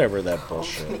nature, whatever that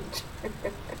bullshit.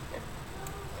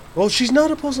 Well, she's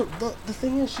not opposed to. The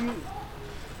thing is,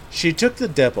 she took the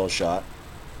depot shot.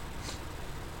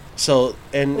 So,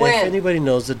 and When? if anybody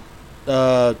knows it,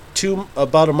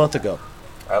 about a month ago.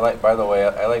 By the way,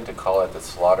 I like to call it the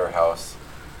slaughterhouse.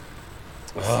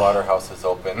 The slaughterhouse is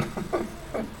open.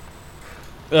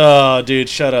 Oh, dude,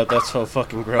 shut up. That's so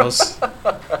fucking gross.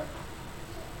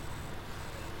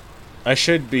 I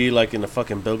should be like in the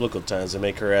fucking biblical times and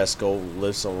make her ass go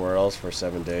live somewhere else for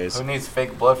 7 days. Who needs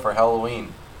fake blood for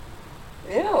Halloween?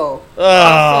 Ew. Oh,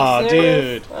 That's so dude.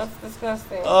 serious. That's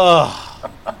disgusting. Oh.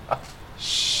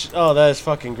 Oh, that is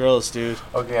fucking gross, dude.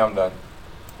 Okay, I'm done.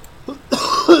 I'm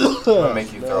gonna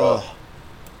make you throw up.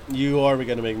 You are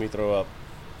gonna make me throw up.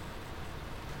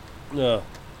 No.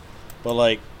 But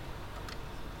like,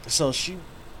 so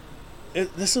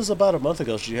this was about a month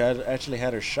ago. She actually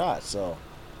had her shot, so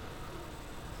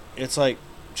it's like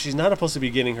she's not supposed to be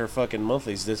getting her fucking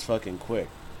monthlies this fucking quick.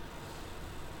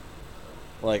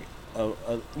 Like,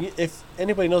 if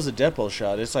anybody knows the depot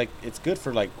shot, it's like it's good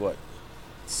for like what,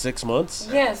 6 months?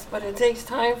 Yes, but it takes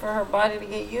time for her body to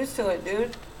get used to it,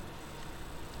 dude.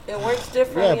 It works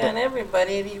differently on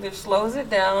everybody. It either slows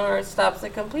it down or it stops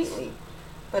it completely.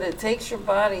 But it takes your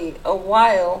body a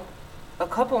while, a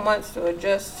couple months to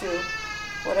adjust to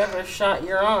whatever shot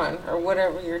you're on or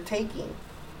whatever you're taking.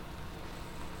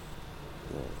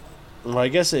 Well, I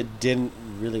guess it didn't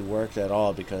really work at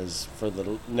all because for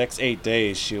the next 8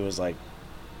 days she was like,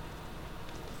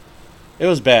 it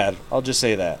was bad. I'll just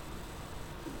say that.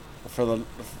 For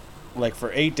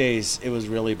 8 days it was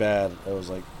really bad. It was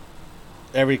like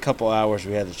every couple hours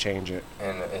we had to change it.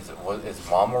 And is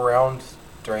mom around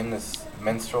during this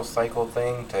menstrual cycle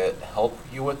thing to help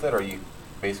you with it, or are you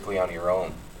basically on your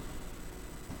own?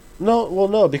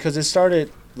 No, because it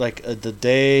started like the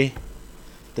day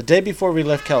before we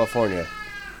left California.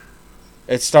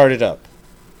 It started up.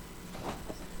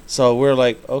 So we're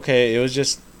like, okay, it was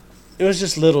just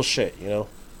little shit, you know.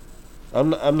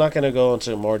 I'm not gonna go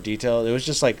into more detail. It was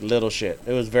just like little shit.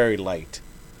 It was very light.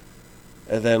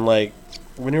 And then like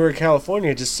when we were in California,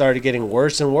 it just started getting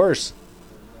worse and worse.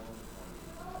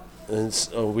 And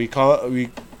so I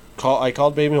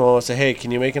called baby mom and said, hey,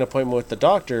 can you make an appointment with the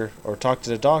doctor or talk to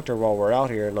the doctor while we're out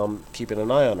here, and I'm keeping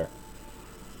an eye on her.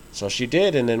 So she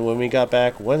did, and then when we got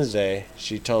back Wednesday,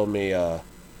 she told me,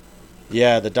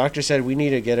 yeah, the doctor said we need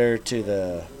to get her to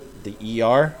the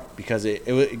ER because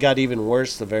it got even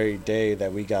worse the very day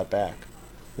that we got back.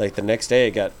 Like the next day,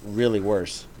 it got really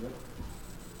worse.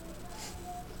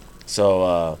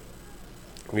 So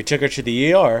we took her to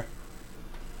the ER,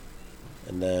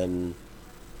 and then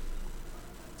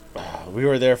we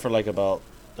were there for like about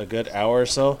a good hour or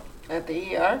so. At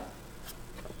the ER?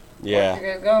 Yeah. Where'd you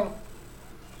guys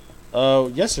go?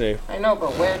 Yesterday. I know,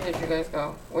 but where did you guys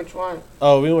go? Which one?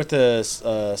 Oh, we went to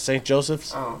St.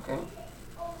 Joseph's. Oh, okay.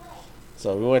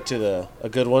 So we went to a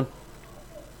good one.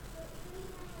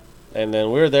 And then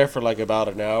we were there for like about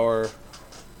an hour.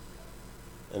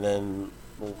 And then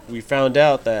we found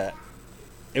out that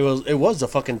it was the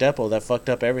fucking depot that fucked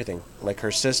up everything. Like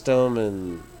her system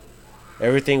and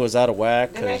everything was out of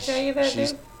whack. Didn't I tell you that,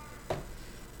 dude?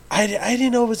 I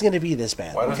didn't know it was going to be this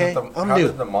bad. Why okay? How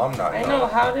did the mom not know? I know.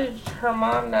 How did her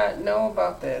mom not know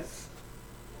about this?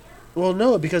 Well,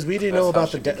 no, because we didn't know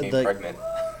about the pregnant.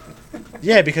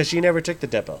 Yeah, because she never took the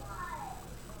depot.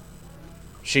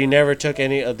 She never took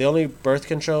any. The only birth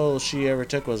control she ever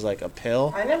took was like a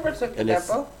pill. I never took the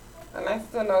depot, and I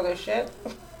still know this shit.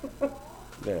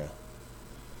 Yeah,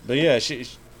 but yeah, she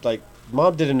like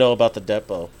mom didn't know about the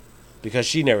depot because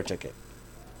she never took it.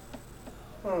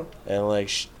 And like,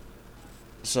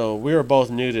 so we were both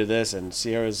new to this, and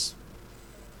Sierra's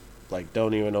like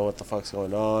don't even know what the fuck's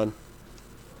going on.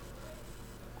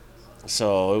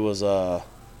 So it was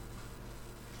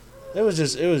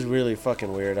really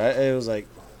fucking weird. It was like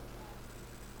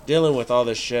dealing with all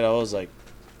this shit. I was like,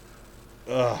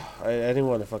 ugh, I didn't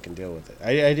want to fucking deal with it.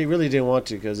 I really didn't want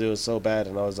to because it was so bad,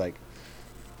 and I was like,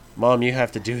 Mom, you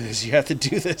have to do this. You have to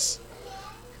do this.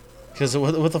 Because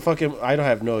what the fucking, I don't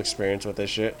have no experience with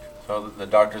this shit. So the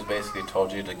doctors basically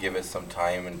told you to give it some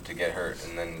time and to get her,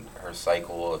 and then her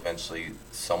cycle will eventually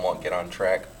somewhat get on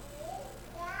track.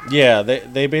 Yeah,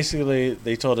 they basically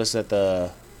they told us that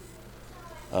the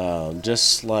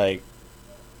just like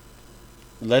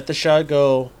let the shot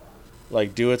go,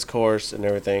 like do its course and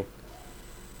everything,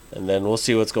 and then we'll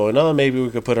see what's going on. Maybe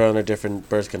we could put her on a different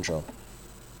birth control.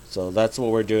 So that's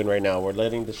what we're doing right now. We're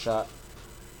letting the shot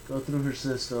go through her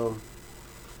system.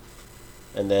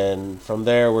 And then from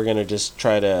there, we're going to just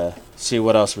try to see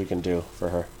what else we can do for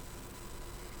her.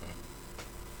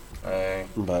 I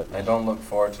don't look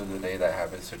forward to the day that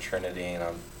happens to Trinity, and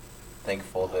I'm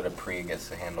thankful that a pre gets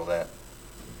to handle that.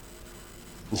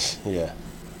 Yeah.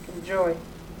 Enjoy.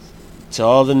 To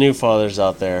all the new fathers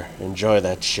out there, enjoy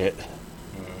that shit.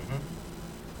 Mm-hmm.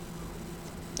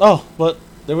 Oh, but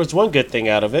there was one good thing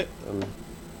out of it.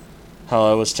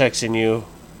 How I was texting you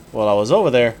while I was over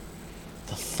there.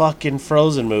 The fucking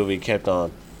Frozen movie kept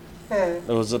on. It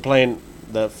was playing.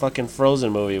 The fucking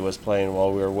Frozen movie was playing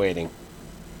while we were waiting.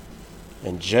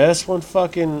 And just when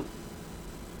fucking,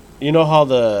 you know how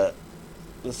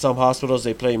some hospitals,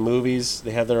 they play movies,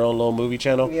 they have their own little movie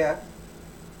channel? Yeah.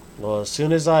 Well, as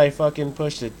soon as I fucking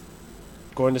pushed it,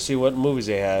 going to see what movies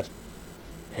they had,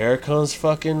 here comes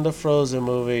fucking the Frozen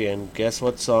movie, and guess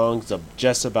what song's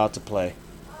just about to play?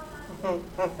 Do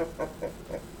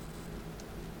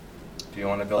you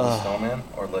want to build a snowman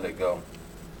or let it go?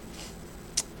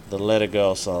 The Let It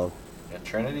Go song. Yeah,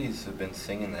 Trinity's have been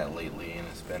singing that lately, and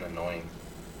it's been annoying.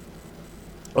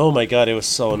 Oh my god, it was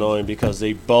so annoying because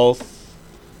they both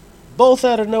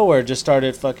out of nowhere just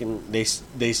started fucking. They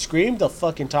screamed the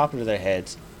fucking top of their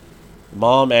heads,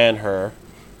 mom and her.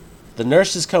 The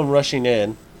nurses come rushing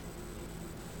in.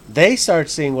 They start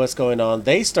seeing what's going on.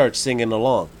 They start singing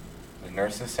along. The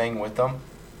nurses sang with them?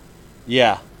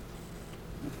 Yeah.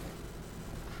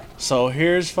 So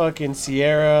here's fucking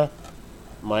Sierra,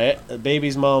 my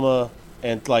baby's mama,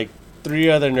 and like 3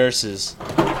 other nurses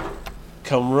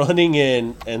come running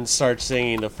in and start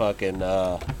singing the fucking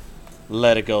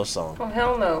Let It Go song. Oh,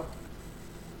 hell no.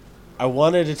 I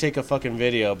wanted to take a fucking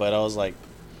video, but I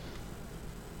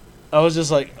was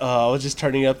just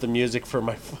turning up the music for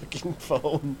my fucking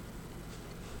phone.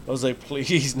 I was like,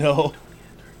 please, no.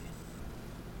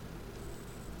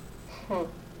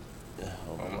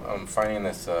 I'm finding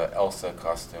this Elsa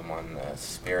costume on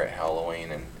Spirit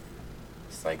Halloween, and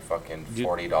it's like fucking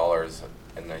 $40.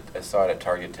 And I saw it at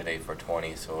Target today for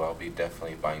 $20, so I'll be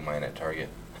definitely buying mine at Target.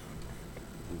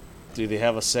 Do they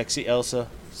have a sexy Elsa?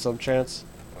 Some chance?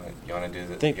 You want to do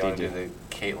the? Think you want they to do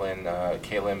the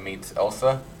Caitlyn meets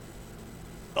Elsa?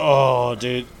 Oh,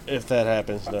 dude, if that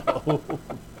happens, no.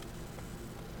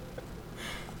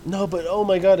 No, but oh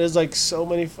my god, there's like so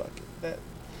many fucking that.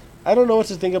 I don't know what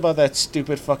to think about that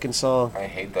stupid fucking song. I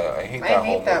hate that. I hate I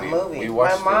whole hate that movie. We My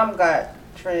watched mom got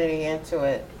Trinity into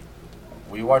it.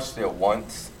 We watched it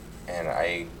once, and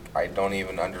I don't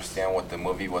even understand what the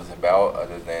movie was about,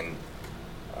 other than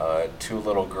 2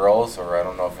 little girls, or I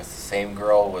don't know if it's the same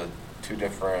girl with 2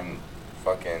 different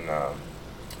fucking.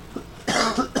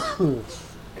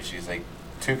 If she's like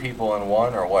 2 people in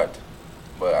one or what?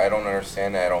 But I don't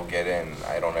understand it. I don't get it, and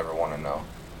I don't ever want to know.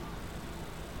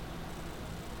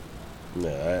 No,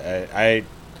 I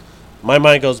my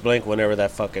mind goes blank whenever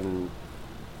that fucking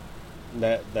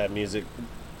that music,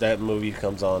 that movie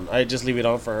comes on. I just leave it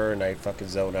on for her and I fucking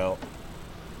zone out.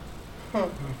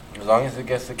 As long as it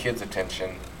gets the kids'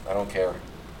 attention, I don't care.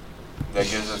 That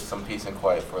gives us some peace and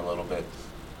quiet for a little bit.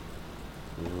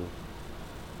 Mm-hmm.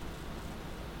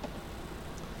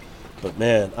 But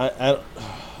man, I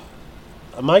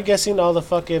am I guessing all the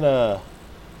fucking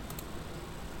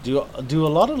do a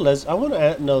lot of I want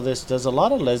to know this. Does a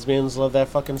lot of lesbians love that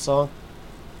fucking song?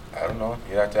 I don't know.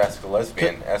 You'd have to ask a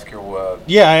lesbian. Ask her.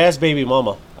 Yeah, I asked Baby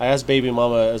Mama. I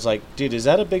was like, dude, is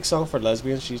that a big song for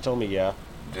lesbians? She told me, yeah.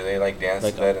 Do they like dance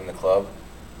to that in the club?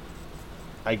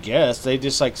 I guess they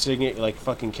just like sing it like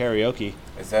fucking karaoke.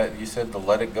 Is that you said the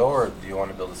Let It Go, or do you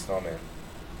want to build a snowman?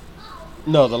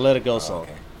 No, the Let It Go song.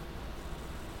 Okay.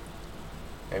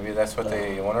 Maybe that's what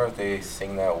they. I wonder if they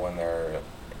sing that when they're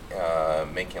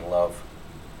making love.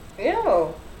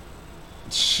 Ew.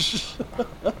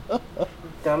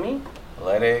 Dummy.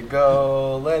 Let it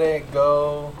go, let it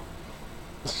go.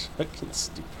 Fucking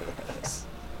stupid ass.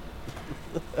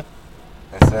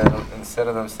 Instead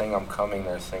of them saying I'm coming,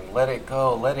 they're saying let it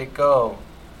go, let it go.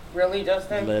 Really,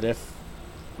 Justin? Let it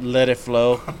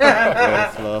flow. Let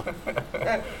it flow.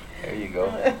 There you go.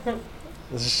 I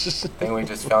think we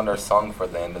just found our song for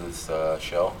the end of this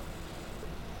show.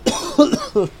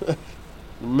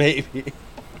 Maybe.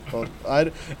 Well,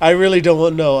 I really don't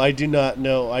want to know. I do not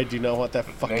know. I do not want that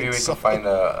fucking Maybe we song. can find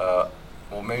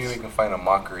maybe we can find a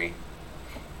mockery.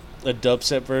 A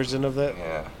dubstep version of that?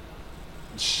 Yeah.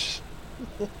 So.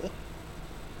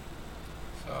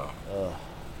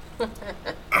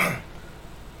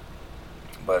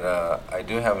 But I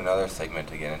do have another segment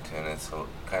to get into, and it's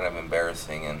kind of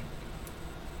embarrassing, and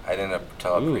I didn't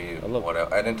tell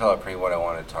Apri what I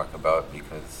wanted to talk about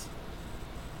because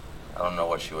I don't know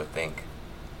what she would think.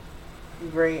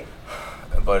 Great.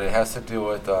 But it has to do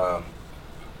with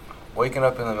waking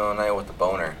up in the middle of the night with a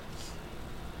boner.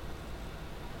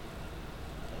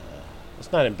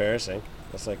 It's not embarrassing.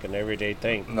 That's like an everyday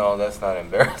thing. No, that's not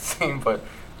embarrassing, but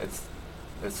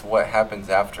it's what happens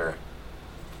after.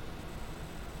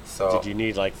 So Did you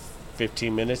need like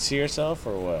 15 minutes to yourself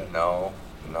or what? No.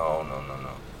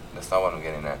 That's not what I'm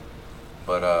getting at.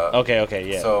 But Okay,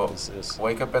 yeah. So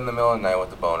wake up in the middle of the night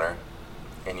with a boner,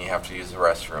 and you have to use the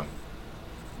restroom.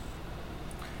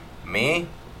 Me,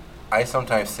 I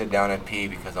sometimes sit down and pee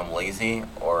because I'm lazy,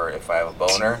 or if I have a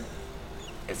boner,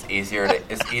 it's easier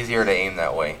to aim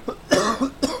that way.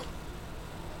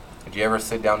 Did you ever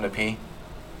sit down to pee?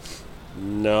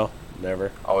 No,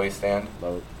 never. Always stand?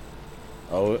 No.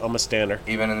 Oh, I'm a stander.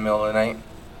 Even in the middle of the night?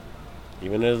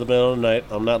 Even in the middle of the night,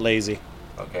 I'm not lazy.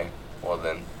 Okay, well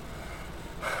then,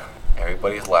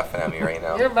 everybody's laughing at me right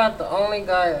now. You're about the only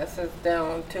guy that sits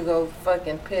down to go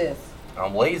fucking piss.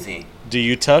 I'm lazy. Do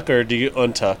you tuck or do you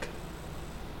untuck?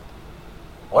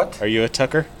 What? Are you a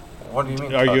tucker? What do you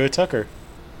mean? Are you a tucker?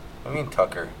 What do you mean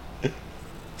tucker?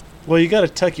 Well, you gotta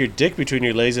tuck your dick between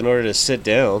your legs in order to sit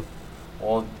down.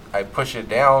 Well, I push it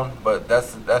down, but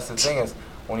that's the thing is,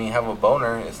 when you have a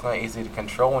boner, it's not easy to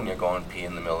control when you're going pee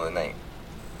in the middle of the night.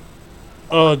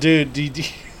 Oh, dude.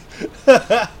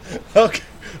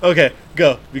 Okay,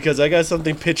 go. Because I got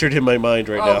something pictured in my mind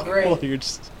right now. Great. Well, you're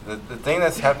just... The thing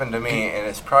that's happened to me, and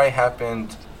it's probably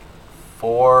happened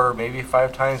 4, maybe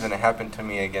 5 times, and it happened to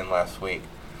me again last week.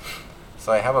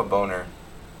 So I have a boner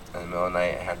in the middle of the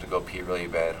night. I have to go pee really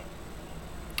bad.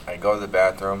 I go to the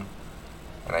bathroom,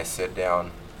 and I sit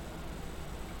down.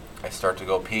 I start to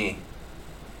go pee,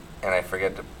 and I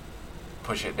forget to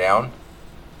push it down.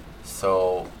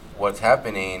 So what's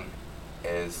happening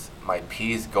is my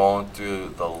pee's going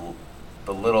through the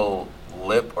little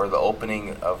lip or the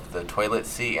opening of the toilet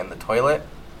seat in the toilet.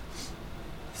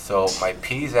 So my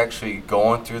pee's actually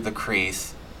going through the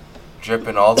crease,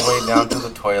 dripping all the way down to the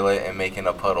toilet and making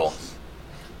a puddle.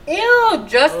 Ew,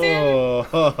 Justin! Oh.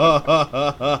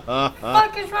 What the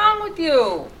fuck is wrong with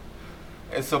you?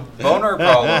 It's a boner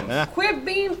problem. Quit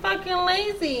being fucking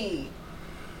lazy.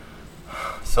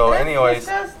 So That's anyways,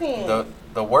 disgusting.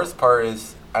 the worst part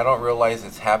is I don't realize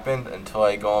it's happened until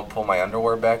I go and pull my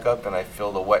underwear back up and I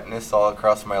feel the wetness all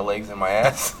across my legs and my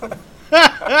ass.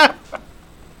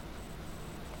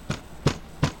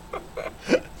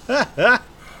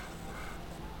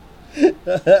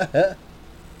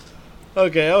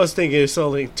 Okay, I was thinking of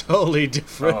something totally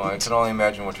different. Oh, I can only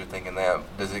imagine what you're thinking. That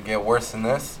does it get worse than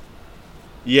this?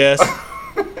 Yes.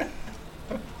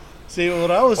 See,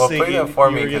 what I was Well, thinking... play that for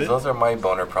you me were because gonna- those are my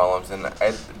boner problems, and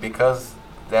because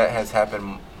that has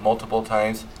happened multiple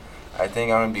times, I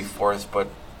think I'm gonna be forced, but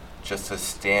just to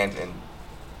stand and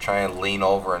try and lean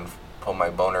over and pull my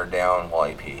boner down while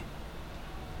I pee.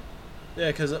 Yeah,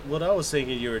 because what I was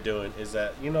thinking you were doing is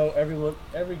that,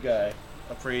 every guy,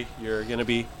 I'm pretty, you're going to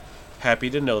be happy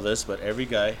to know this, but every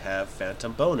guy have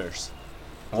phantom boners.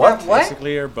 What? What?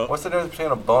 Basically, What's the difference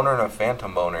between a boner and a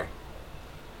phantom boner?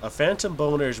 a phantom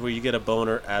boner is where you get a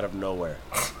boner out of nowhere.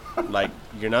 Like,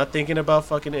 you're not thinking about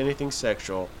fucking anything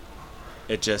sexual.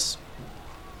 It just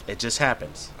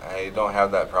happens. I don't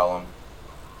have that problem.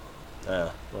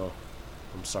 Well,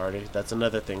 I'm sorry. That's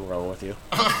another thing wrong with you.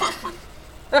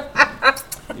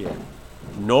 Yeah.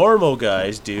 Normal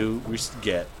guys do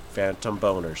get phantom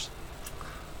boners.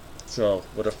 So,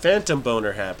 when a phantom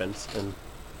boner happens, and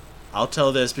I'll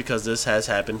tell this because this has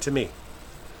happened to me.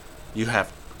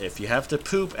 If you have to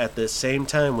poop at the same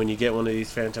time when you get one of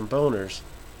these phantom boners.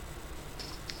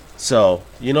 So,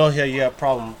 how you have a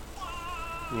problem,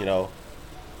 you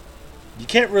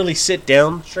can't really sit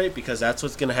down straight because that's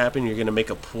what's going to happen. You're going to make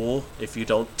a pool if you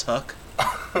don't tuck.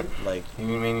 Like, You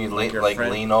mean you your like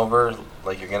friend. lean over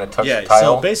like you're gonna touch yeah. the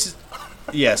tile?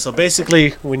 So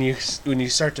basically, when you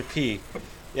start to pee,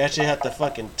 you actually have to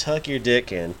fucking tuck your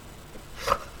dick in,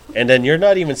 and then you're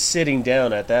not even sitting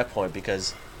down at that point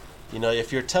because,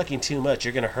 if you're tucking too much,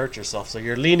 you're gonna hurt yourself. So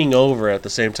you're leaning over at the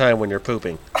same time when you're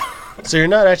pooping. So you're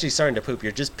not actually starting to poop.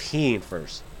 You're just peeing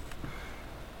first.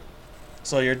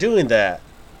 So you're doing that,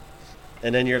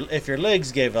 and then if your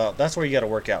legs gave out, that's where you got to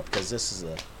work out because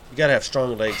you got to have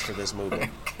strong legs for this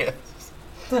movement. Yes.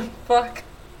 The fuck?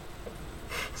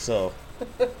 So,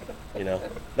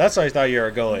 that's where I thought you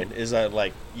were going. Is that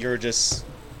like you're just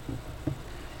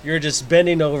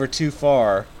bending over too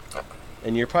far,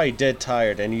 and you're probably dead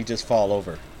tired, and you just fall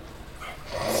over.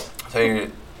 So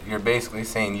you're basically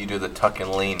saying you do the tuck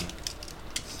and lean.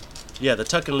 Yeah, the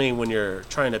tuck and lean when you're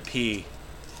trying to pee.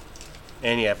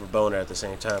 and you have a boner at the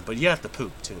same time, but you have to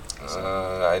poop too. So.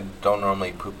 I don't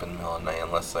normally poop in the middle of the night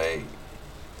unless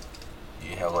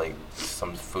you have like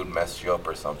some food messed you up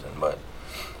or something, but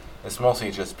it's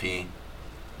mostly just pee.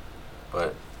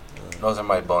 But those are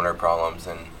my boner problems,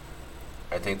 and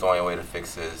I think the only way to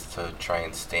fix it is to try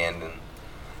and stand and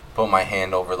put my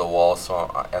hand over the wall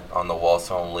on the wall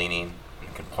so I'm leaning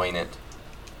and can point it.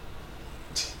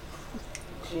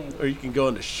 Or you can go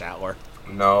in the shower.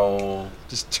 No.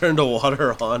 Just turn the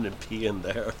water on and pee in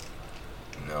there.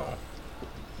 No.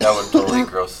 That would totally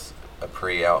gross a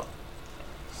pre out.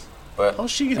 But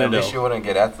how's she gonna at least know? she wouldn't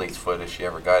get athlete's foot if she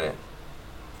ever got it.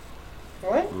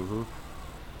 What? Mm-hmm.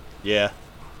 Yeah.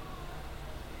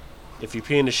 If you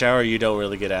pee in the shower, you don't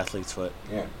really get athlete's foot.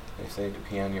 Yeah. They say to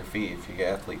pee on your feet if you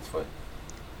get athlete's foot.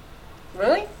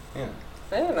 Really? Yeah.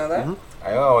 I didn't know that. Mm-hmm.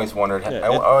 I always wondered. Yeah, I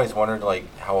always wondered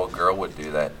like how a girl would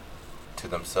do that to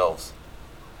themselves.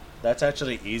 That's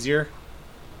actually easier.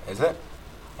 Is it?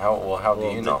 How do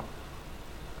you know?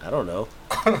 I don't know.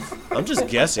 I'm just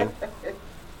guessing.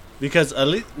 Because at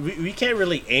least we can't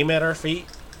really aim at our feet.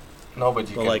 No, but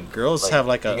you But can. like girls like, have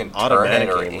like you an can automatic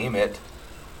turn it or aim. aim it.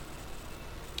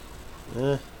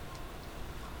 I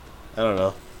don't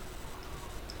know.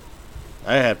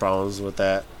 I had problems with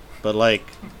that, but like,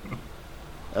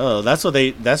 oh, that's what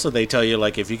they tell you.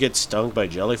 Like, if you get stung by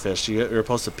jellyfish, you're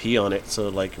supposed to pee on it, so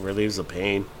it, like, relieves the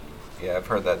pain. Yeah, I've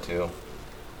heard that too.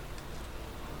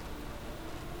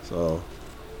 So,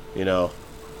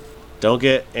 don't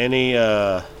get any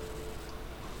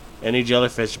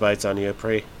jellyfish bites on you,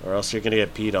 pray, or else you're gonna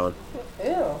get peed on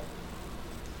Ew.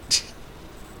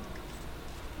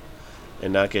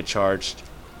 and not get charged.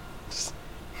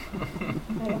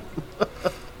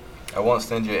 I won't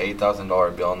send you an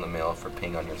 $8,000 bill in the mail for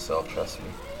peeing on yourself. Trust me.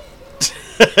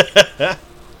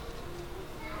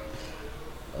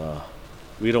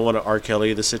 We don't want to R.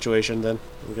 Kelly the situation, then,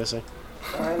 I'm guessing.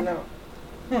 I know.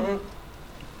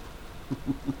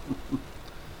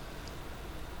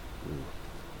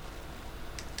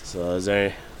 So,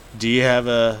 do you have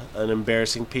an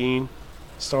embarrassing peeing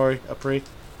story, Apri,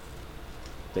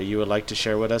 that you would like to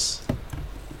share with us?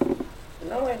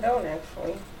 No, I don't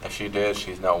actually. If she did,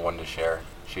 she's not one to share.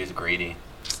 She's greedy.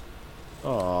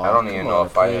 Oh, I don't even know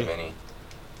if I have any.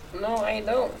 No, I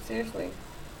don't. Seriously.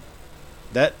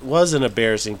 That was an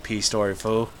embarrassing pee story,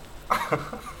 fool.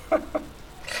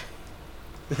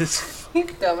 This You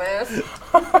dumbass.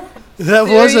 that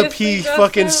was a Seriously, pee Justin?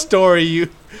 fucking story. You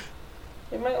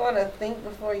might want to think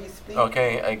before you speak.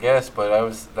 Okay, I guess, but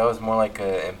that was more like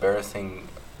a embarrassing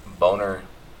boner,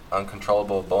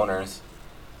 uncontrollable boners.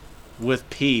 with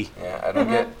pee. Yeah, I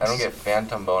don't get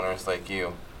phantom boners like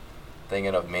you,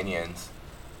 thinking of Minions.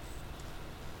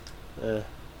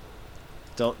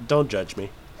 Don't judge me.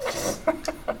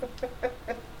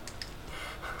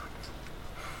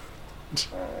 That's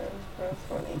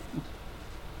funny.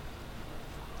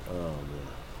 Oh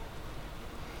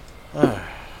man. Alright,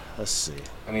 let's see.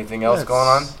 Anything else going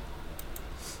on?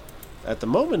 At the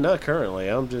moment, not currently.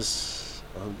 I'm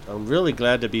really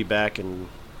glad to be back in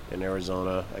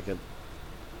Arizona. I could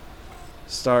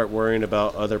start worrying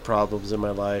about other problems in my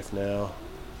life now.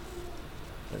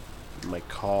 Like my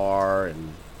car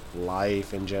and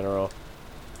life in general.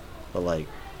 But like,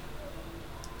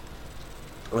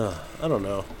 I don't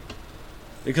know.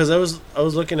 Because I was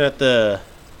looking at the.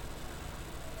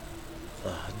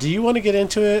 Do you want to get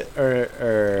into it,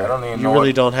 or I don't even you know really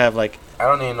what- don't have like I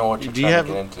don't even know what you're Do you trying have-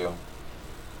 to get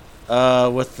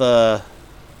into.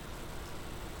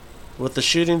 with the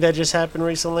shooting that just happened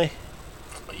recently?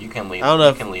 You can lead. I don't know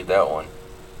You if- can lead that one.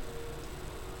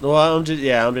 Well, I'm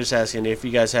just asking if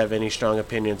you guys have any strong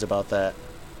opinions about that.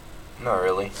 Not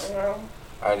really. Well,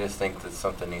 I just think that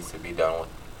something needs to be done with,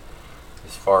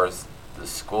 as far as the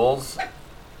schools.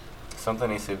 Something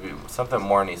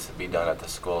more needs to be done at the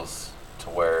schools to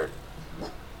where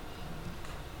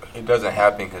it doesn't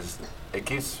happen, because it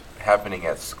keeps happening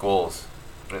at schools.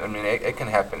 I mean, it can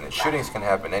happen. Shootings can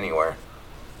happen anywhere,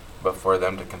 but for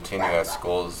them to continue at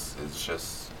schools is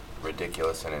just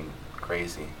ridiculous and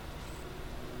crazy.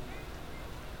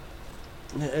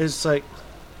 It's like,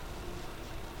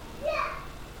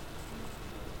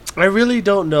 I really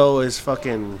don't know is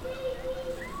fucking,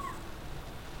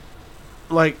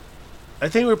 like, I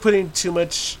think we're putting too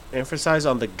much emphasis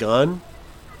on the gun.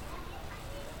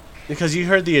 Because you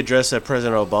heard the address that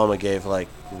President Obama gave, like,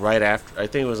 right after, I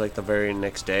think it was like the very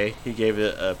next day, he gave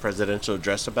a presidential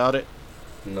address about it.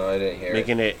 No, I didn't hear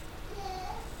Making it,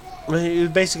 well, he was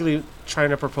basically trying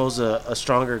to propose a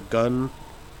stronger gun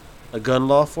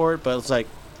law for it, but it's like,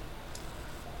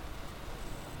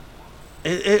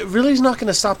 it really is not going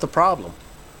to stop the problem.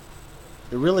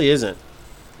 It really isn't.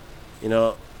 You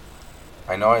know,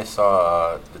 I know I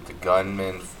saw that the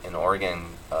gunman in Oregon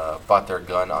bought their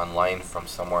gun online from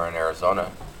somewhere in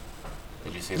Arizona.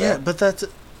 Did you see that? yeah, but that's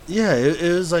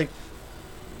it was like,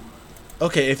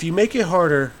 okay, if you make it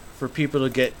harder for people to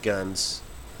get guns,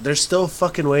 there's still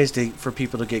fucking ways for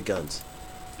people to get guns.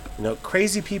 You know,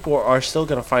 crazy people are still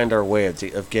gonna find our way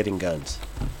of getting guns.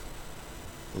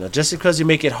 You know, just because you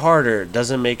make it harder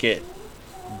doesn't make it.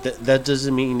 That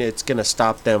doesn't mean it's gonna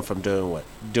stop them from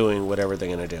doing whatever they're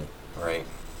gonna do. Right.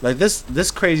 Like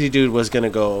this crazy dude was gonna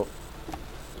go.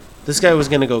 This guy was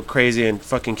gonna go crazy and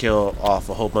fucking kill off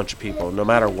a whole bunch of people, no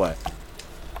matter what.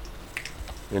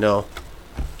 You know.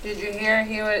 Did you hear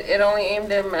it only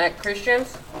aimed him at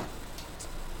Christians?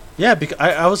 Yeah, because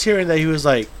I was hearing that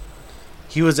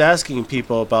he was asking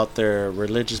people about their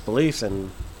religious beliefs,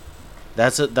 and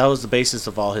that was the basis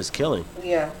of all his killing.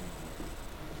 Yeah.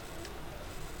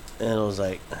 And I was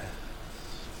like,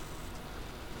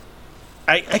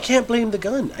 I can't blame the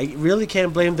gun. I really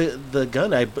can't blame the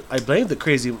gun. I blame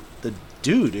the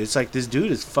dude. It's like, this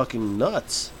dude is fucking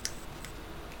nuts.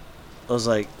 I was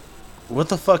like, what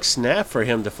the fuck snapped for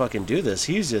him to fucking do this?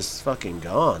 He's just fucking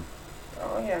gone.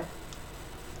 Oh, yeah.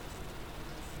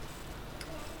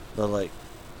 But like,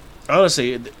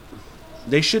 honestly,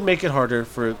 they should make it harder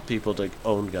for people to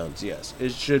own guns. Yes,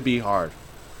 it should be hard.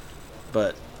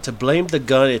 But to blame the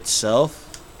gun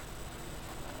itself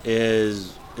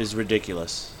is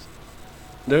ridiculous.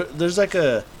 There's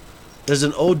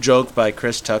an old joke by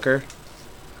Chris Tucker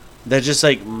that just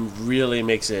like really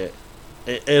makes it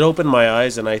opened my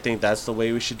eyes, and I think that's the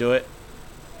way we should do it.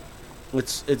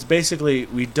 It's basically,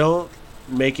 we don't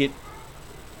make it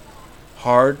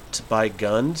hard to buy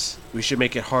guns. We should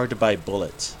make it hard to buy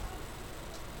bullets.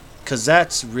 Cause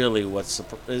that's really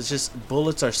it's just,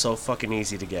 bullets are so fucking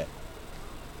easy to get.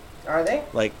 Are they?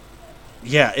 Like,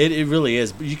 yeah, it really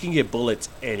is. You can get bullets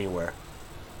anywhere.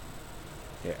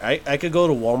 Yeah, I could go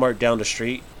to Walmart down the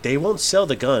street. They won't sell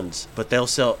the guns, but they'll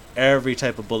sell every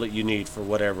type of bullet you need for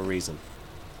whatever reason.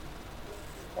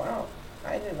 Wow,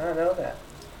 I did not know that.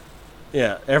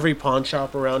 Yeah, every pawn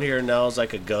shop around here now is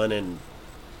like a gun, and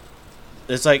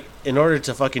it's like, in order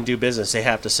to fucking do business, they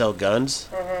have to sell guns,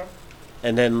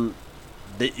 and then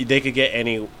they could get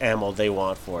any ammo they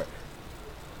want for it.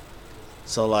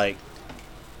 So like,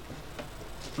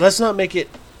 let's not make it.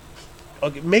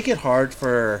 Okay, make it hard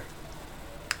for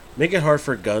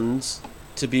guns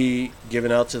to be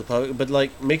given out to the public, but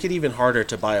like, make it even harder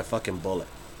to buy a fucking bullet.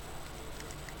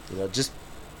 You know, just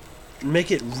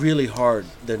make it really hard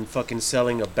than fucking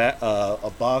selling a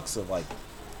box of like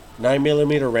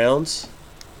 9mm rounds.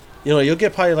 You know, you'll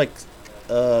get probably like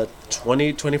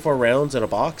 24 rounds in a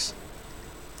box.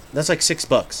 That's like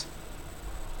 $6.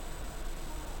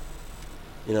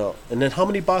 You know, and then how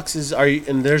many boxes are you?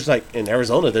 And there's like, in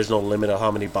Arizona, there's no limit of how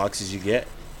many boxes you get.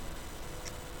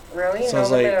 Really?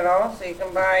 Sounds No limit like- at all? So you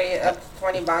can buy up to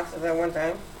 20 boxes at one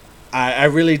time? I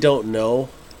really don't know.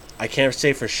 I can't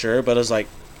say for sure, but it's like,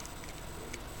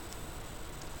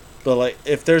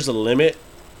 if there's a limit,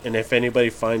 and if anybody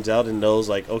finds out and knows,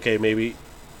 like, okay, maybe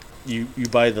you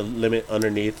buy the limit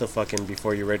underneath the fucking,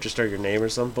 before you register your name or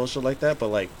some bullshit like that. But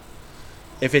like,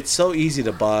 if it's so easy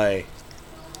to buy,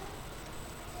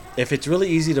 if it's really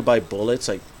easy to buy bullets,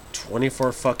 like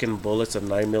 24 fucking bullets of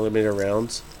 9mm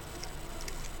rounds,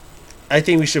 I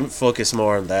think we should focus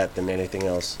more on that than anything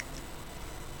else.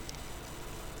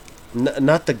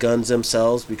 Not the guns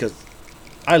themselves, because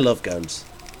I love guns.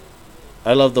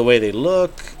 I love the way they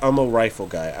look. I'm a rifle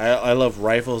guy. I love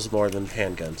rifles more than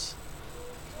handguns.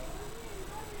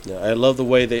 Yeah, I love the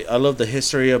way I love the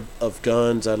history of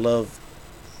guns. I love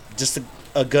just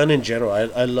a gun in general.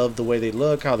 I love the way they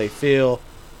look, how they feel.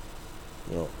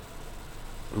 You know,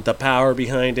 the power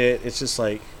behind it. It's just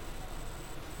like,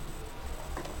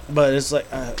 but it's like,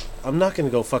 I'm not gonna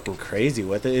go fucking crazy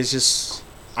with it. It's just,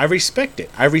 I respect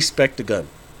it. I respect the gun.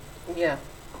 Yeah.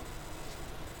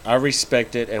 I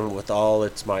respect it, and with all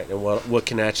its might, and what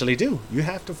can actually do. You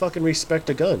have to fucking respect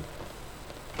a gun.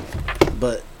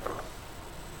 But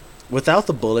without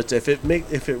the bullets, if it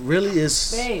really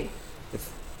is, Babe.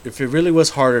 if it really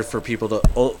was harder for people to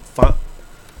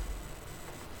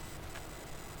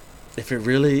if it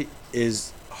really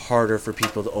is harder for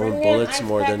people to own bullets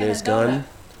more than it is gun,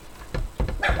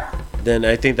 then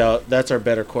I think that's our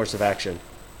better course of action.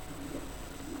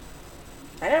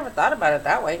 I never thought about it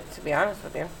that way, to be honest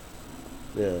with you.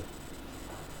 Yeah.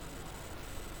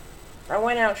 I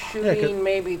went out shooting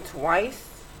maybe twice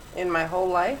in my whole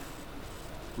life.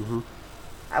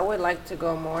 I would like to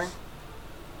go more.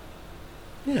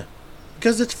 Yeah.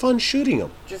 Because it's fun shooting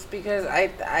them. Just because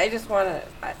I just want to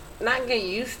not get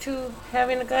used to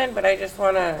having a gun, but I just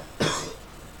want to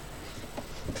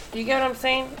Do you get what I'm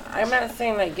saying? I'm not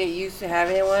saying like get used to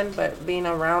having one, but being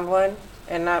around one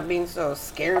and not being so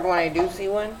scared when I do see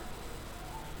one.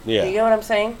 Yeah. Do you get what I'm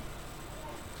saying?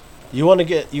 You want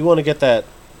to get that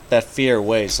fear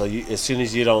away. So as soon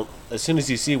as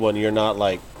you see one, you're not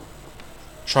like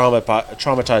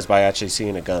traumatized by actually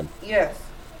seeing a gun. Yes.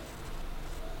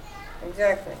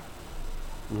 Exactly.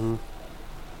 Mm-hmm.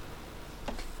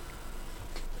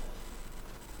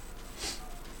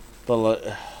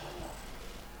 But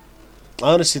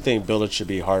I honestly think bullets should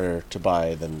be harder to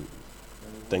buy than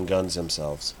guns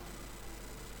themselves.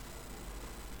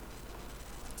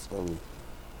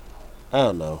 I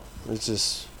don't know. It's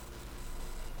just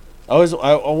I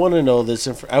want to know this.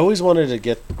 I always wanted to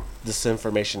get this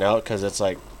information out because it's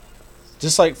like,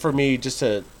 just like for me, just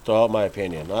to throw out my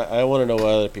opinion. I want to know what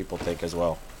other people think as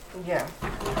well. Yeah.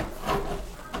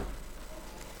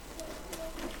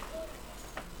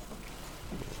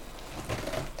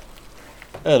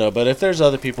 I don't know, but if there's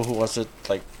other people who wants to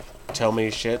like tell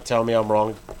me I'm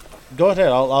wrong, go ahead.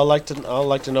 I'll like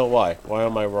to know why. Why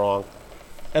am I wrong?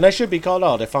 And I should be called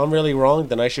out. If I'm really wrong,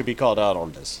 then I should be called out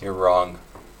on this. You're wrong.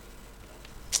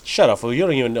 Shut up, fool. You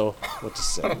don't even know what to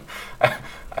say.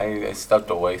 I stepped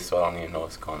away, so I don't even know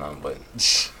what's going on, but...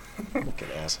 Fucking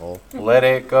asshole. Let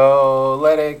it go,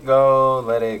 let it go,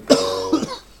 let it go.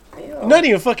 I'm not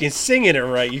even fucking singing it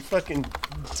right. You fucking...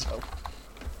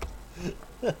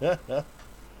 I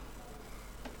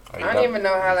don't even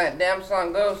know how that damn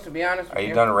song goes, to be honest with you. Are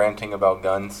you done ranting about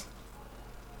guns?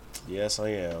 Yes, I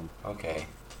am. Okay.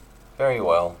 Very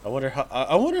well. I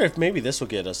wonder if maybe this will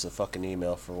get us a fucking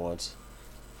email for once.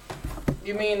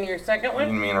 You mean your second one?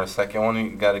 You mean our second one?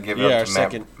 You got to give it up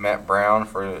to Matt Brown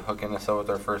for hooking us up with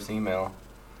our first email.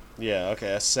 Yeah,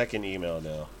 okay, a second email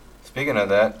now. Speaking of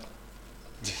that...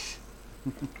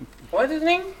 What's his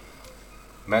name?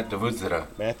 Matt Davuzera.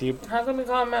 Matthew? How come we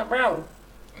call him Matt Brown?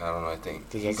 I don't know, I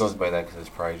think he goes by that because it's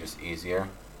probably just easier.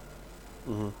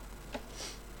 Mm-hmm.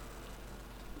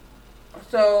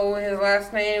 So his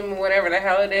last name, whatever the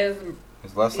hell it is,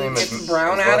 his last name is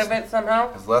Brown out of it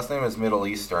somehow? His last name is Middle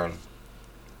Eastern.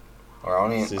 Or I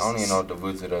don't even know if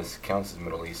Davuzera counts as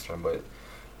Middle Eastern, but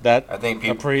I think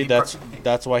people...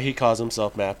 that's why he calls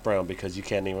himself Matt Brown, because you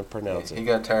can't even pronounce it. He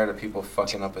got tired of people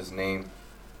fucking up his name.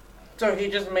 So he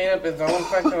just made up his own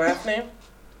fucking last name?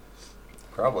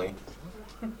 Probably.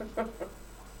 Okay.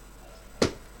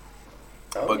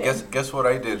 But guess what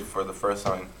I did for the first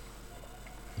time?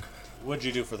 What'd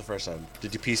you do for the first time?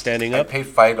 Did you pee standing up? I paid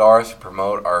 $5 to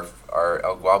promote our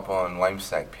El Guapo and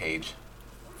Limesack page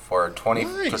for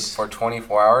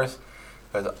 24 hours,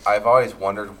 because I've always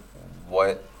wondered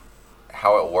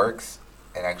how it works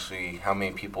and actually how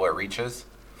many people it reaches.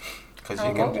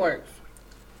 What works?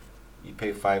 You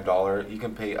pay $5. You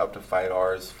can pay up to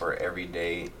 $5 for every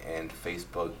day, and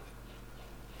Facebook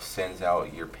sends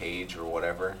out your page or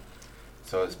whatever.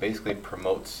 So it basically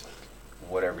promotes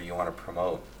whatever you want to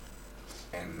promote.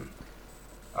 And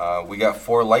we got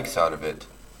 4 likes out of it.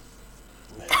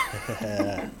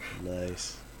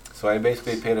 Nice. So I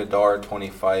basically paid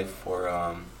 $1.25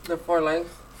 for the 4 likes.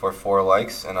 For 4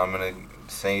 likes, and I'm gonna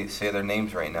say their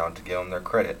names right now to give them their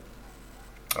credit.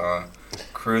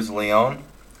 Cruz Leon,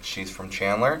 she's from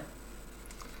Chandler.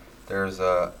 There's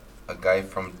a guy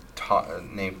from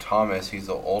named Thomas. He's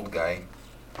an old guy.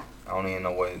 I don't even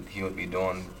know what he would be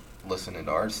doing listening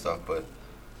to our stuff, but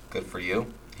good for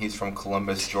you. He's from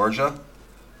Columbus, Georgia.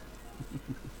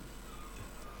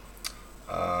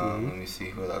 Let me see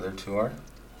who the other 2 are.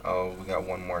 Oh, we got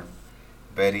one more.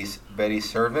 Betty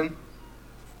Servin.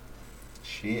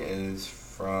 She is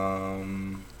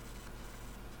from...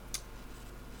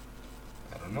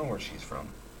 I don't know where she's from.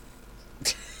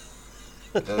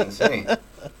 It doesn't say.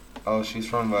 Oh, she's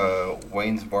from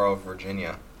Waynesboro,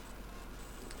 Virginia.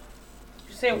 Did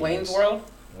you say Wayne's World?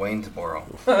 Waynesboro.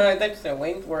 I thought you said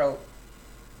Wayne's World.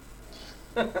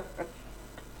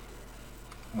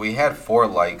 We had 4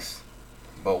 likes,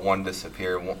 but 1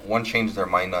 disappeared. One changed their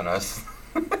mind on us.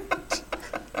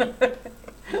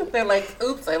 They're like,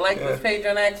 oops, I liked this page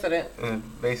on accident.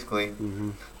 Basically.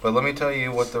 Mm-hmm. But let me tell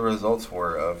you what the results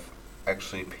were of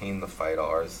actually paying the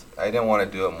 $5. I didn't want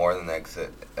to do it more than that because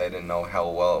I didn't know how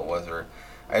well it was, or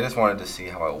I just wanted to see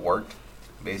how it worked,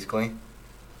 basically.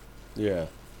 Yeah.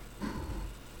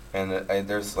 And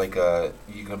there's like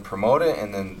you can promote it,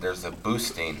 and then there's a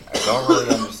boosting. I don't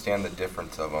really understand the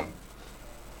difference of them.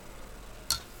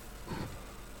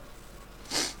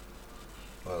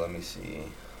 Well, let me see.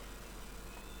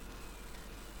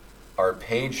 Our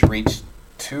page reached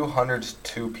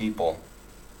 202 people.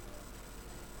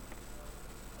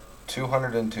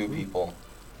 202 people.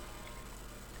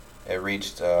 It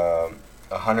reached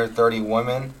 130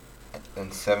 women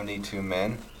and 72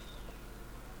 men.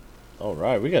 All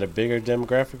right, we got a bigger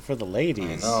demographic for the I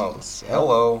ladies. know. So,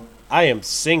 Hello. I am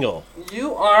single.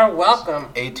 You are welcome.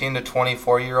 18 to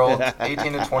 24-year-olds.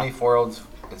 18 to 24-year-olds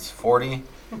is 40.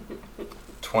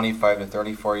 25 to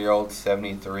 34-year-olds,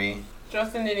 73.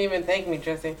 Justin didn't even thank me,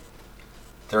 Jesse.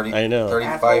 30, I know.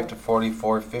 35 Asshole. to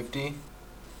 44, 50.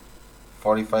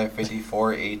 45,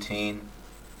 54, 18.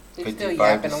 You're still 55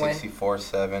 to yapping away. 64,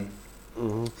 7.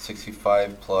 Mm-hmm.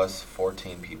 65 plus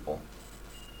 14 people.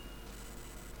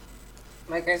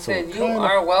 Like I So said, you kinda-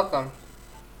 are welcome.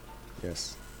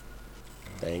 Yes.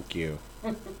 Thank you.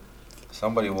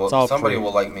 Somebody It's all will free.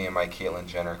 like me in my Caitlyn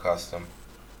Jenner costume.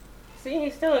 See, he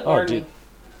still ignored dude. me.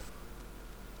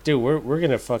 Dude, we're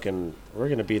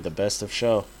gonna be the best of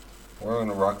show. We're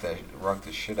gonna rock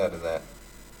the shit out of that.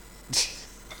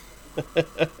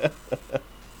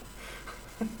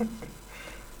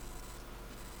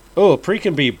 Oh, Pre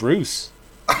can be Bruce.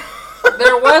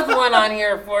 There was one on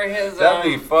here for his That'd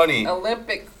be funny.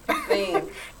 Olympic thing. Do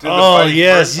the Oh, vice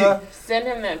yes, versa? Send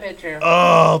him that picture.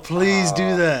 Oh, please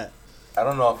do that. I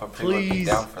don't know if a pig would be Please.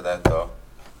 down for that though.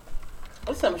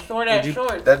 That's some short ass you-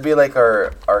 shorts. That'd be like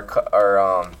our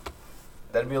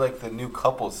that'd be like the new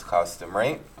couple's costume,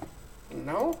 right?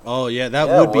 No? Oh yeah, that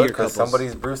Yeah, would be your because couples.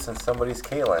 somebody's Bruce and somebody's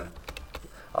Caitlyn.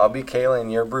 I'll be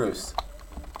Caitlyn, you're Bruce.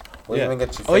 We'll Yeah. even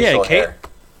get you Oh, yeah, facial Kate- hair.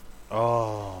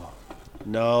 Oh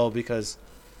no, because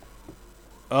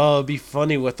it'd be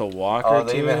funny with a walker. Oh,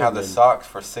 they too, even have the and then- socks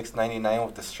for $6.99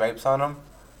 with the stripes on them.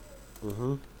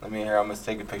 Mhm. Let me hear. I'm gonna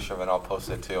take a picture of it and I'll post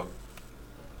it too.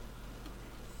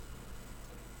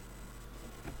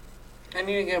 I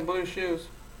need to get blue shoes.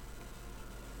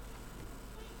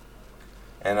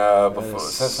 And before,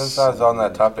 Yes. since I was on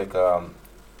that topic,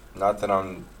 not that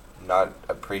I'm not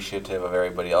appreciative of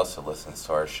everybody else that listens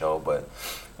to our show, but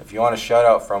if you want a shout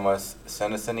out from us,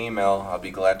 send us an email. I'll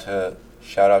be glad to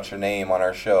shout out your name on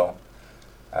our show.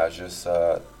 I was just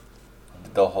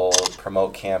the whole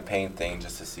promote campaign thing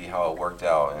just to see how it worked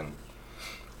out, and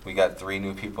we got 3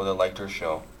 new people that liked our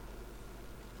show.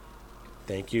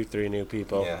 Thank you, 3 new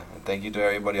people. Yeah, and thank you to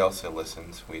everybody else that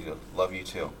listens. We love you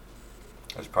too.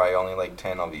 There's probably only like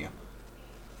 10 of you.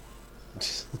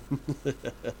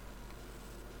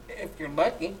 If you're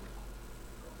lucky.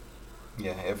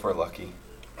 Yeah, if we're lucky.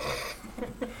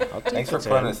 I'll take Thanks the for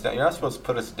putting 10. us down. You're not supposed to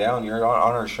put us down. You're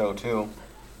on our show too.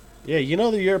 Yeah, you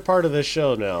know that you're a part of this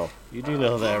show now. You do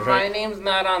know that, My right? name's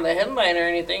not on the headline or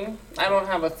anything. I don't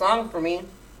have a song for me,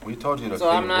 We told you to. so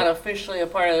I'm not officially a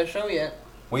part of the show yet.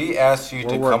 We asked you We're to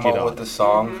come working up on with it. the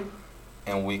song, Mhm.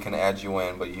 and we can add you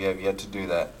in, but you have yet to do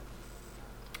that.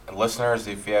 And listeners,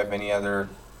 if you have any other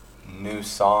new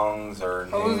songs or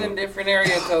Hoes in new, different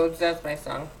area codes, that's my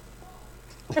song.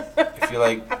 if you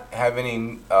like have any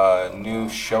new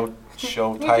show He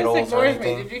titles just or ignores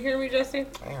me. anything, Did you hear me, Jesse?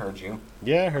 I heard you.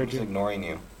 Yeah, I I'm heard just you. ignoring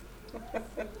you.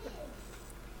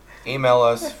 Email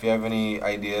us if you have any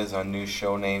ideas on new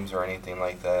show names or anything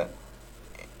like that.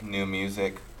 New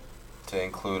music to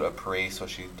include a Pri so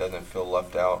she doesn't feel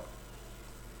left out.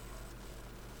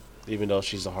 Even though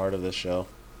she's the heart of this show.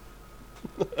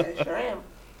 I sure am.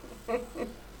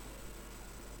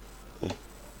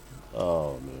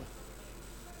 Oh man.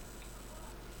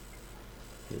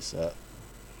 This up.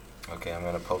 Okay, I'm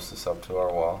gonna post this up to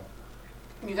our wall.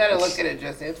 You gotta look at it,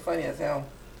 Jesse. It's funny as hell.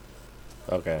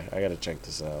 Okay, I gotta check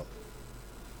this out.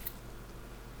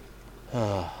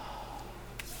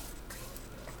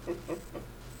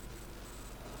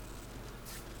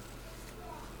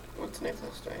 What's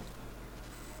Nicholas doing?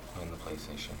 On the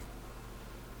PlayStation.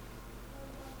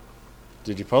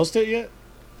 Did you post it yet?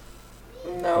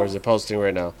 No, Or is it posting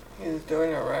right now? he's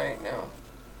doing it right now.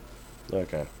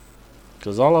 Okay.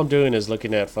 Because all I'm doing is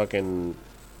looking at fucking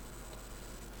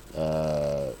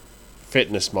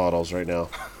fitness models right now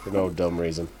for no dumb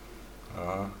reason.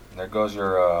 There goes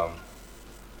your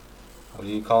what do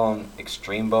you call them?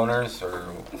 Extreme boners or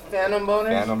Phantom boners?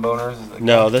 phantom boners? is it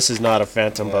No, called? this is not a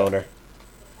phantom Yeah. boner.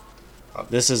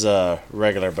 This is a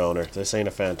regular boner. This ain't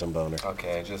a phantom boner.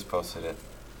 Okay, I just posted it.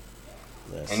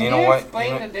 Yes. And Can you know what?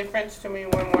 explain You know- the difference to me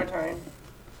one more time?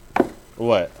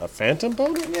 What? A phantom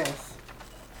boner? Yes.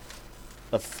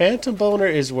 A phantom boner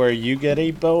is where you get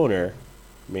a boner,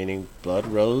 meaning blood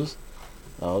rose.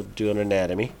 I'll do an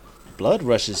anatomy. Blood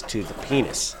rushes to the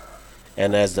penis.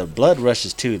 And as the blood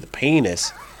rushes to the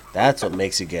penis, that's what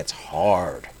makes it get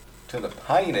hard. To the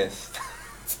penis.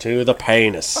 To the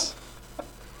penis.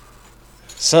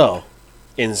 So,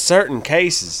 in certain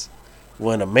cases,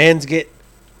 when a man's get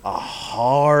a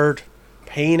hard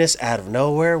penis out of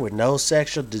nowhere with no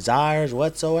sexual desires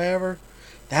whatsoever,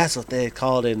 that's what they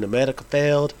call it in the medical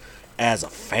field as a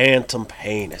phantom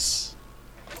penis.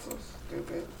 So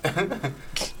stupid.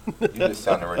 You just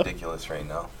sounding ridiculous right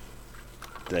now.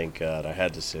 Thank God, I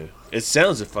had to sue. It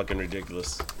sounds fucking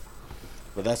ridiculous,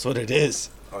 but that's what it is.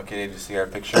 Okay, did you see our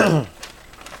picture?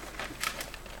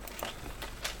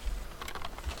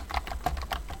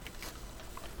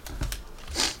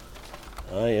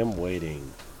 I am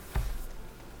waiting.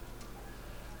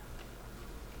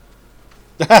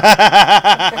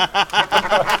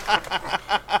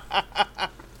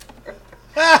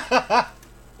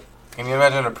 Can you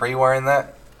imagine a pre wearing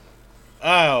that?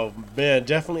 Oh man,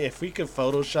 definitely. If we could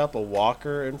Photoshop a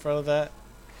walker in front of that,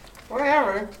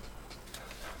 Whatever.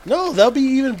 no, that'll be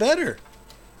even better.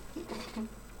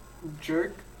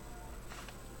 Jerk.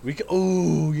 We could.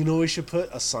 Oh, you know, we should put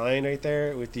a sign right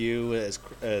there with you as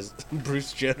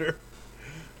Bruce Jenner.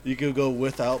 You could go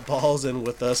without balls and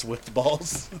with us with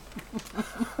balls.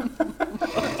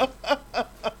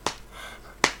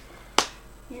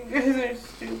 You guys are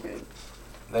stupid.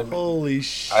 Holy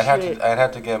shit! I'd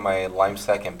have to get my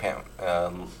Limesack and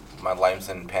my limes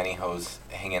and pantyhose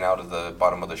hanging out of the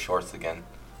bottom of the shorts again.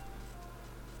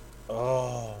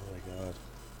 Oh my God!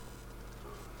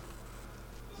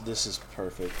 This is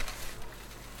perfect.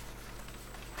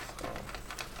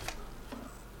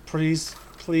 Please,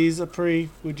 Apri,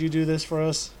 would you do this for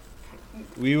us?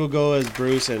 We will go as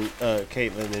Bruce and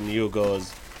Caitlin, and you'll go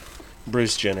as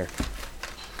Bruce Jenner.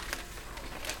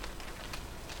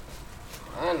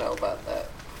 I know about that.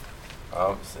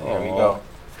 Oh, so here we go.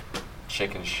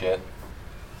 Chicken shit.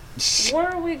 Where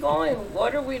are we going?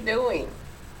 What are we doing?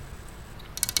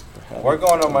 We're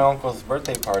going to my uncle's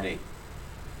birthday party.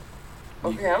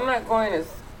 Okay, I'm not going as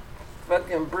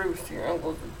fucking Bruce to your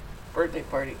uncle's birthday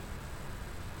party.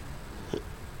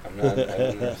 I don't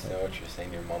understand what you're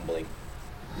saying. You're mumbling.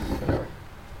 Whatever.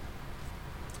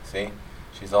 See?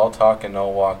 She's all talk and no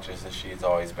walk, just as she's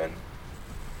always been.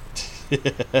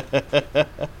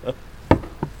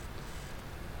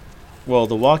 Well,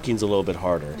 the walking's a little bit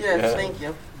harder. Yes, thank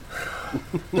you.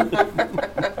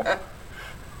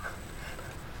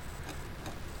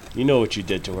 You know what you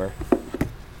did to her.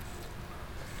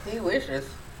 He wishes.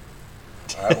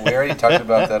 We already talked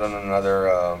about that on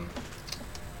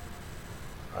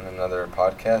another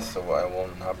podcast, so I will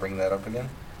not bring that up again.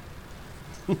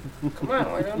 Come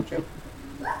on, why don't you?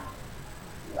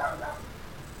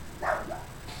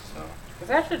 So. Is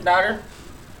that your daughter?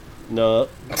 No,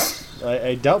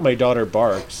 I doubt my daughter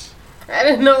barks. I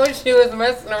didn't know if she was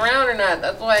messing around or not.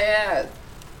 That's why I asked.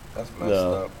 That's messed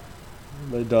No. up.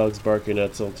 My dog's barking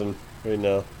at something right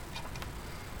now.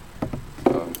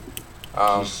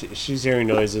 She's hearing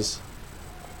noises.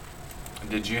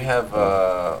 Did you have,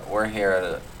 we're here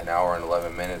at an hour and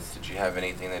 11 minutes. Did you have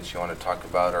anything that you want to talk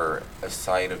about, or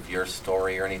aside of your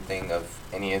story or anything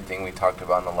we talked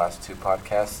about in the last two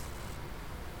podcasts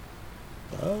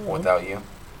without you?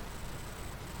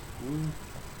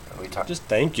 Just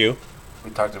thank you.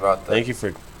 We talked about Thank you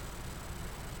for...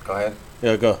 Go ahead.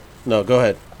 Yeah, go. No, go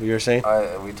ahead. You were saying?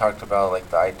 We talked about like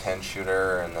the I-10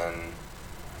 shooter, and then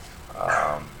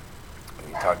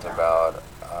we talked about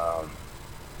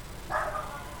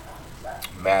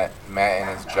Matt and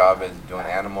his job is doing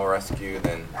animal rescue,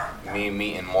 then me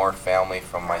meeting more family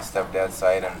from my stepdad's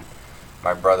side, and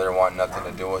my brother wanting nothing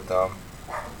to do with them.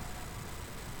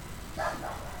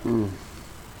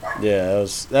 Yeah,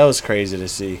 that was crazy to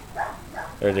see.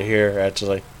 Or to hear,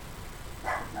 actually.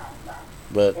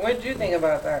 But What did you think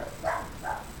about that?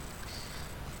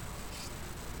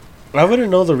 I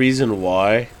wouldn't know the reason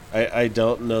why. I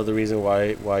don't know the reason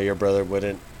why your brother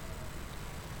wouldn't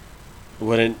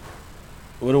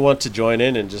want to join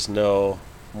in and just know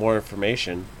more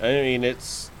information. I mean,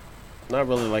 it's not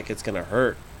really like it's gonna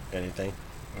hurt anything.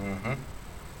 Mm-hmm.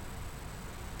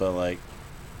 But like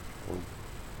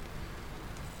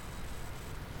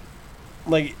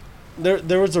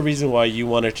there was a reason why you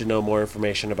wanted to know more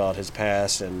information about his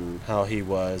past and how he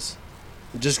was.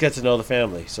 Just get to know the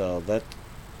family. So that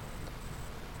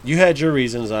you had your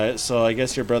reasons, so I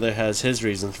guess your brother has his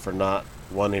reasons for not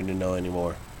wanting to know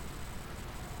anymore.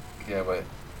 Yeah, but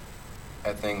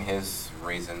I think his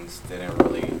reasons didn't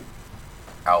really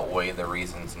outweigh the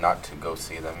reasons not to go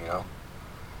see them, you know?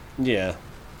 Yeah.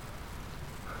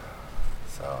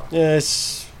 So. Yeah,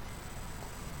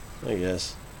 I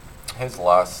guess. His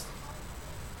loss.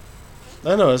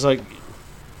 I know, it's like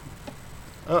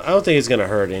I don't think it's gonna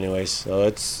hurt anyways. So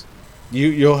it's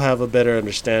you'll have a better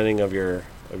understanding of your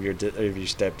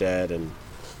stepdad, and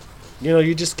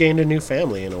you just gained a new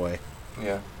family in a way.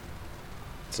 Yeah.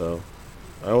 So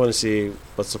I don't want to see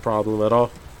what's the problem at all.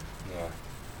 Yeah.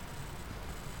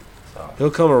 So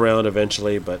He'll come around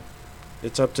eventually, but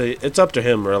it's up to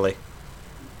him really.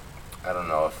 I don't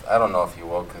know if he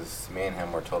will, because me and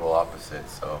him were total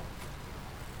opposites. So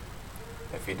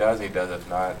if he does, he does. If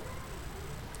not,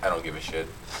 I don't give a shit.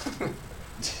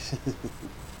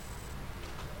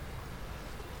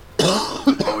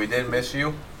 But we did miss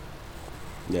you.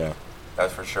 Yeah.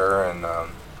 That's for sure. And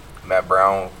Matt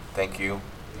Brown, thank you.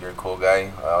 You're a cool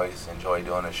guy. I always enjoy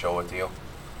doing a show with you.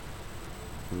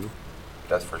 Mm-hmm.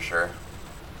 That's for sure.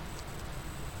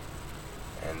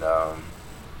 And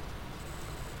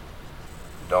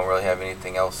don't really have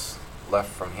anything else left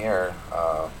from here,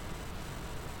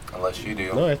 unless you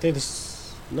do. No, I think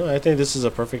this is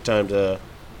a perfect time to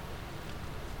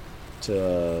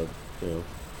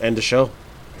end the show.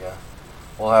 Yeah,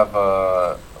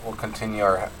 we'll continue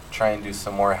try and do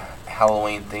some more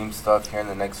Halloween themed stuff here in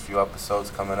the next few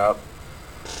episodes coming up.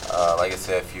 Like I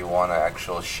said, if you want an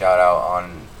actual shout out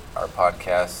on our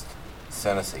podcast,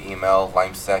 send us an email,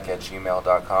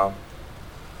 limesack@gmail.com.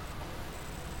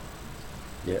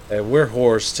 Yeah, and we're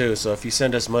whores too, so if you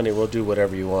send us money, we'll do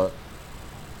whatever you want.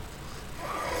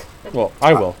 Well,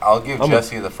 I will. I'll give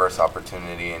Jessie the first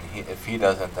opportunity, and if he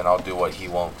doesn't, then I'll do what he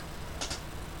won't.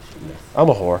 I'm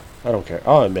a whore. I don't care.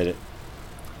 I'll admit it.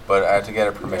 But I have to get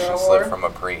a permission slip from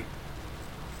a pre.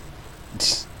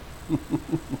 So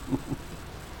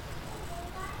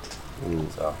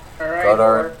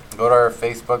go to our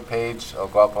Facebook page, El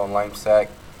Guapo and Limesack.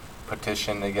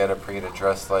 Petition to get a pre to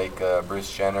dress like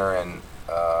Bruce Jenner, and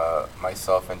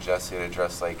myself and Jessie to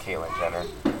dress like Caitlyn Jenner.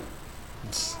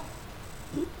 That's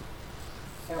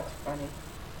funny.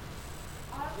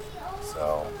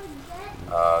 So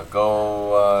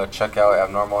go check out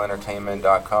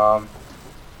abnormalentertainment.com.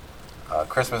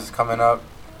 Christmas is coming up.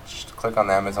 Just click on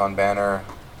the Amazon banner.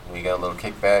 We get a little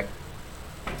kickback.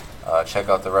 Check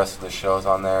out the rest of the shows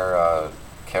on there.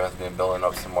 Kevin's been building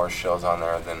up some more shows on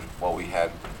there than what we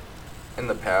had in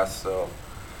the past. So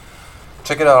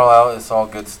check it all out. It's all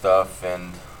good stuff,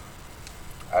 and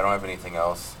I don't have anything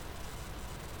else.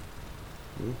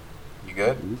 You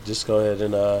good? Just go ahead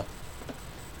and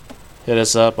hit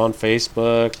us up on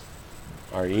Facebook,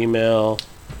 our email.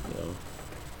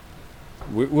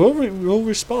 We'll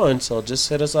respond, so just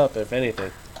hit us up if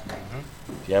anything.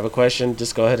 If you have a question,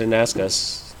 just go ahead and ask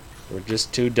us. We're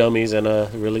just two dummies and a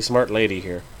really smart lady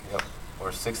here. Yep.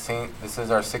 We're 16. This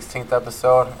is our 16th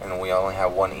episode, and we only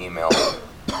have one email. How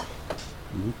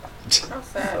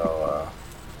sad. So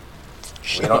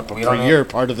You're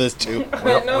part of this too.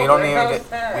 We don't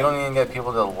even get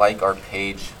people to like our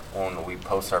page when we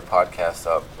post our podcast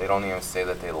up. They don't even say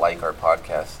that they like our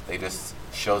podcast. They just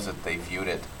shows that they viewed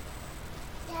it.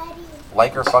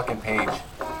 Like our fucking page.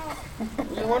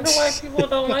 You wonder why people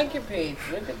don't like your page.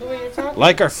 Look at the way you're talking.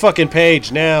 Like our fucking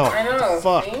page now. I know. What the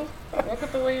fuck? See? Look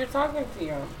at the way you're talking to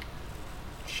you.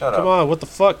 Shut up. Come on, what the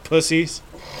fuck, pussies?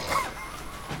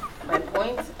 My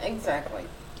points? Exactly.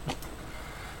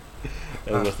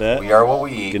 And with that, we are what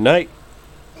we eat. good night.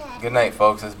 Good night,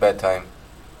 folks. It's bedtime.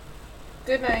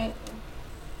 Good night.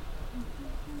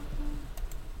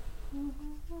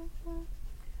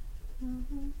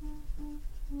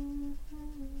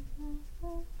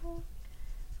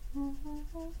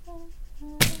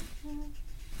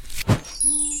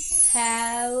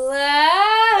 Hello?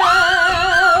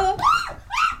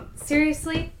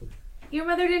 Seriously? Your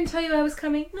mother didn't tell you I was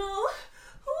coming? No.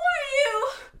 Who are you?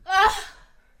 Ugh.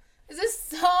 This is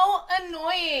so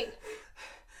annoying.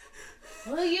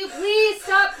 Will you please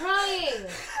stop crying?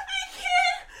 I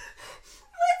can't.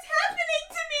 What's happening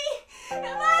to me?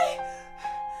 Am I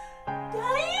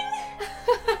dying?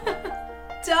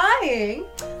 Dying?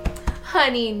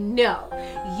 Honey, no.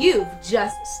 You've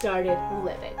just started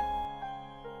living.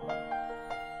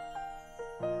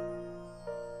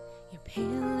 You're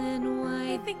pale and I white.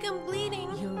 think I'm bleeding.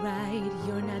 You're right,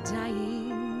 you're not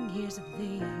dying. Here's the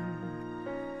thing.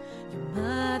 Your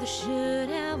mother should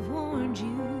have warned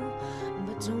you.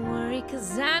 But don't worry,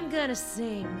 'cause I'm gonna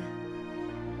sing.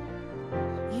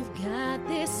 You've got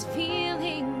this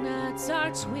feeling, knots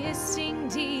are twisting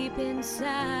deep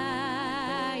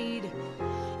inside.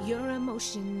 Your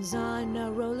emotions on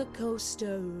a roller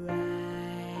coaster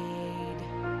ride.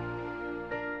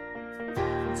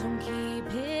 Don't keep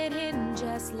it hidden,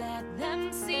 just let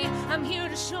them see. I'm here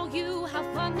to show you how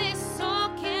fun this all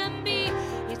can be.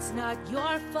 It's not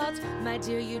your fault, my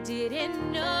dear, you didn't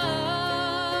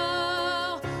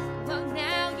know. Well,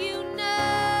 now you know.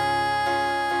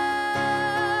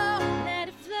 Let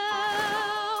it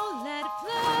flow, let it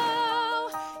flow.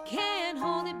 Can't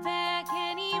hold it back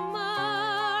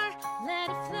anymore. Let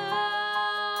it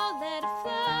flow, let it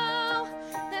flow.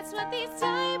 That's what these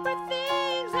diaper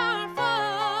things are for.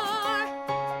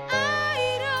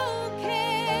 I don't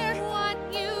care what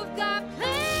you've got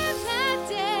planned that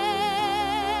day.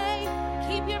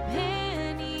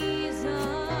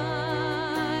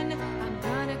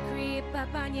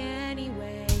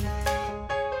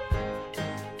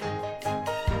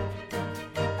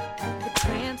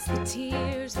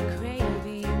 tears, the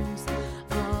cravings,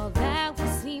 all that will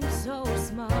seem so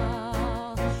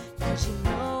small. Cause you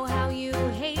know how you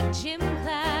hate gym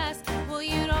class. Well,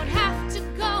 you don't have to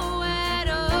go at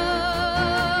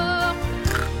all.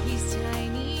 These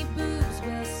tiny boobs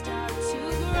will start to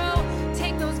grow.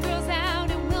 Take those girls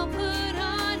out and we'll put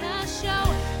on a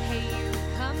show. Hey, you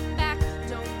come back,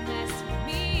 don't mess with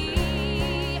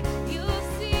me. You'll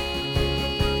see.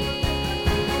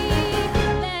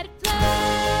 Let it flow,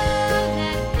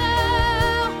 let it flow.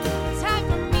 Time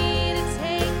for me to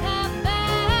take a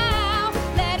bow.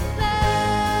 Let it flow,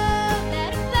 let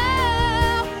it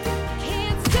flow.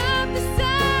 Can't stop the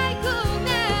cycle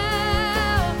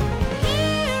now.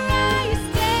 Here I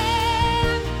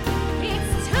stand.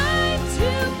 It's time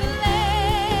to play.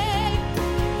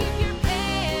 Keep your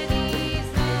panties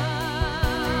on.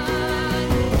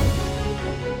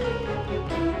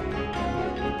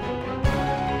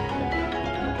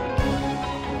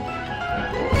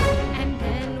 And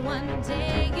then one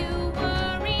day you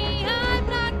worry I'm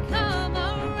not come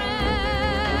around.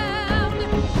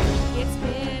 It's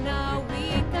been a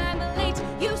week, I'm late.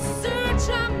 You search,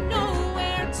 I'm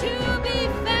nowhere to be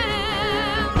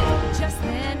found. Just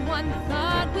then one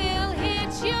thought will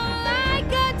hit you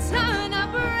like a ton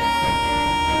of bricks.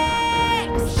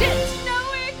 Shit! No,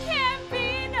 it can't be,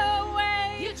 no way.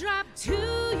 You drop to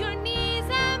your knees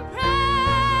and pray.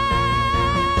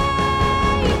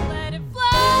 Let it flow,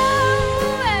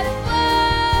 let it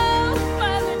flow.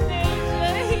 Mother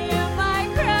Nature, hear my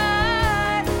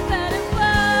cry. Let it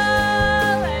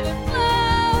flow, let it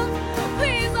flow.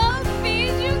 Please, oh,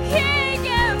 please, you can't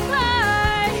get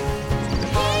by.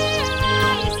 Here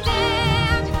I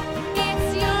stand, it's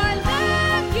your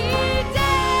lucky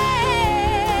day.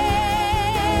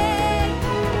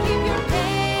 Keep your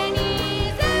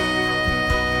panties on.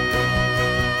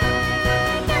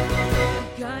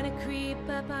 Gonna creep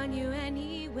up on you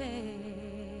anyway.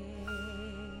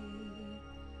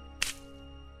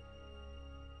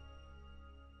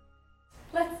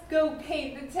 Let's go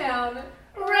paint the town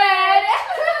red.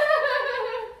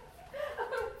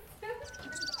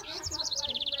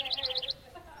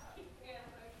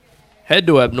 Head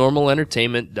to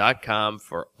abnormalentertainment.com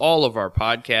for all of our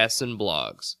podcasts and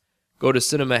blogs. Go to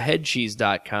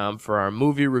cinemaheadcheese.com for our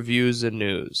movie reviews and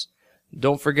news.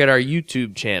 Don't forget our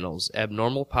YouTube channels,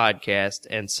 Abnormal Podcast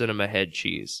and Cinema Head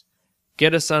Cheese.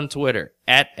 Get us on Twitter,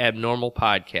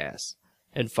 @AbnormalPodcast.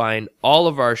 And find all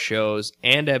of our shows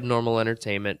and Abnormal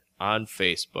Entertainment on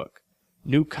Facebook.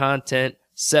 New content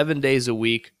 7 days a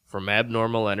week from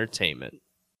Abnormal Entertainment.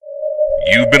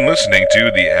 You've been listening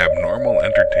to the Abnormal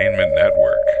Entertainment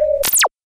Network.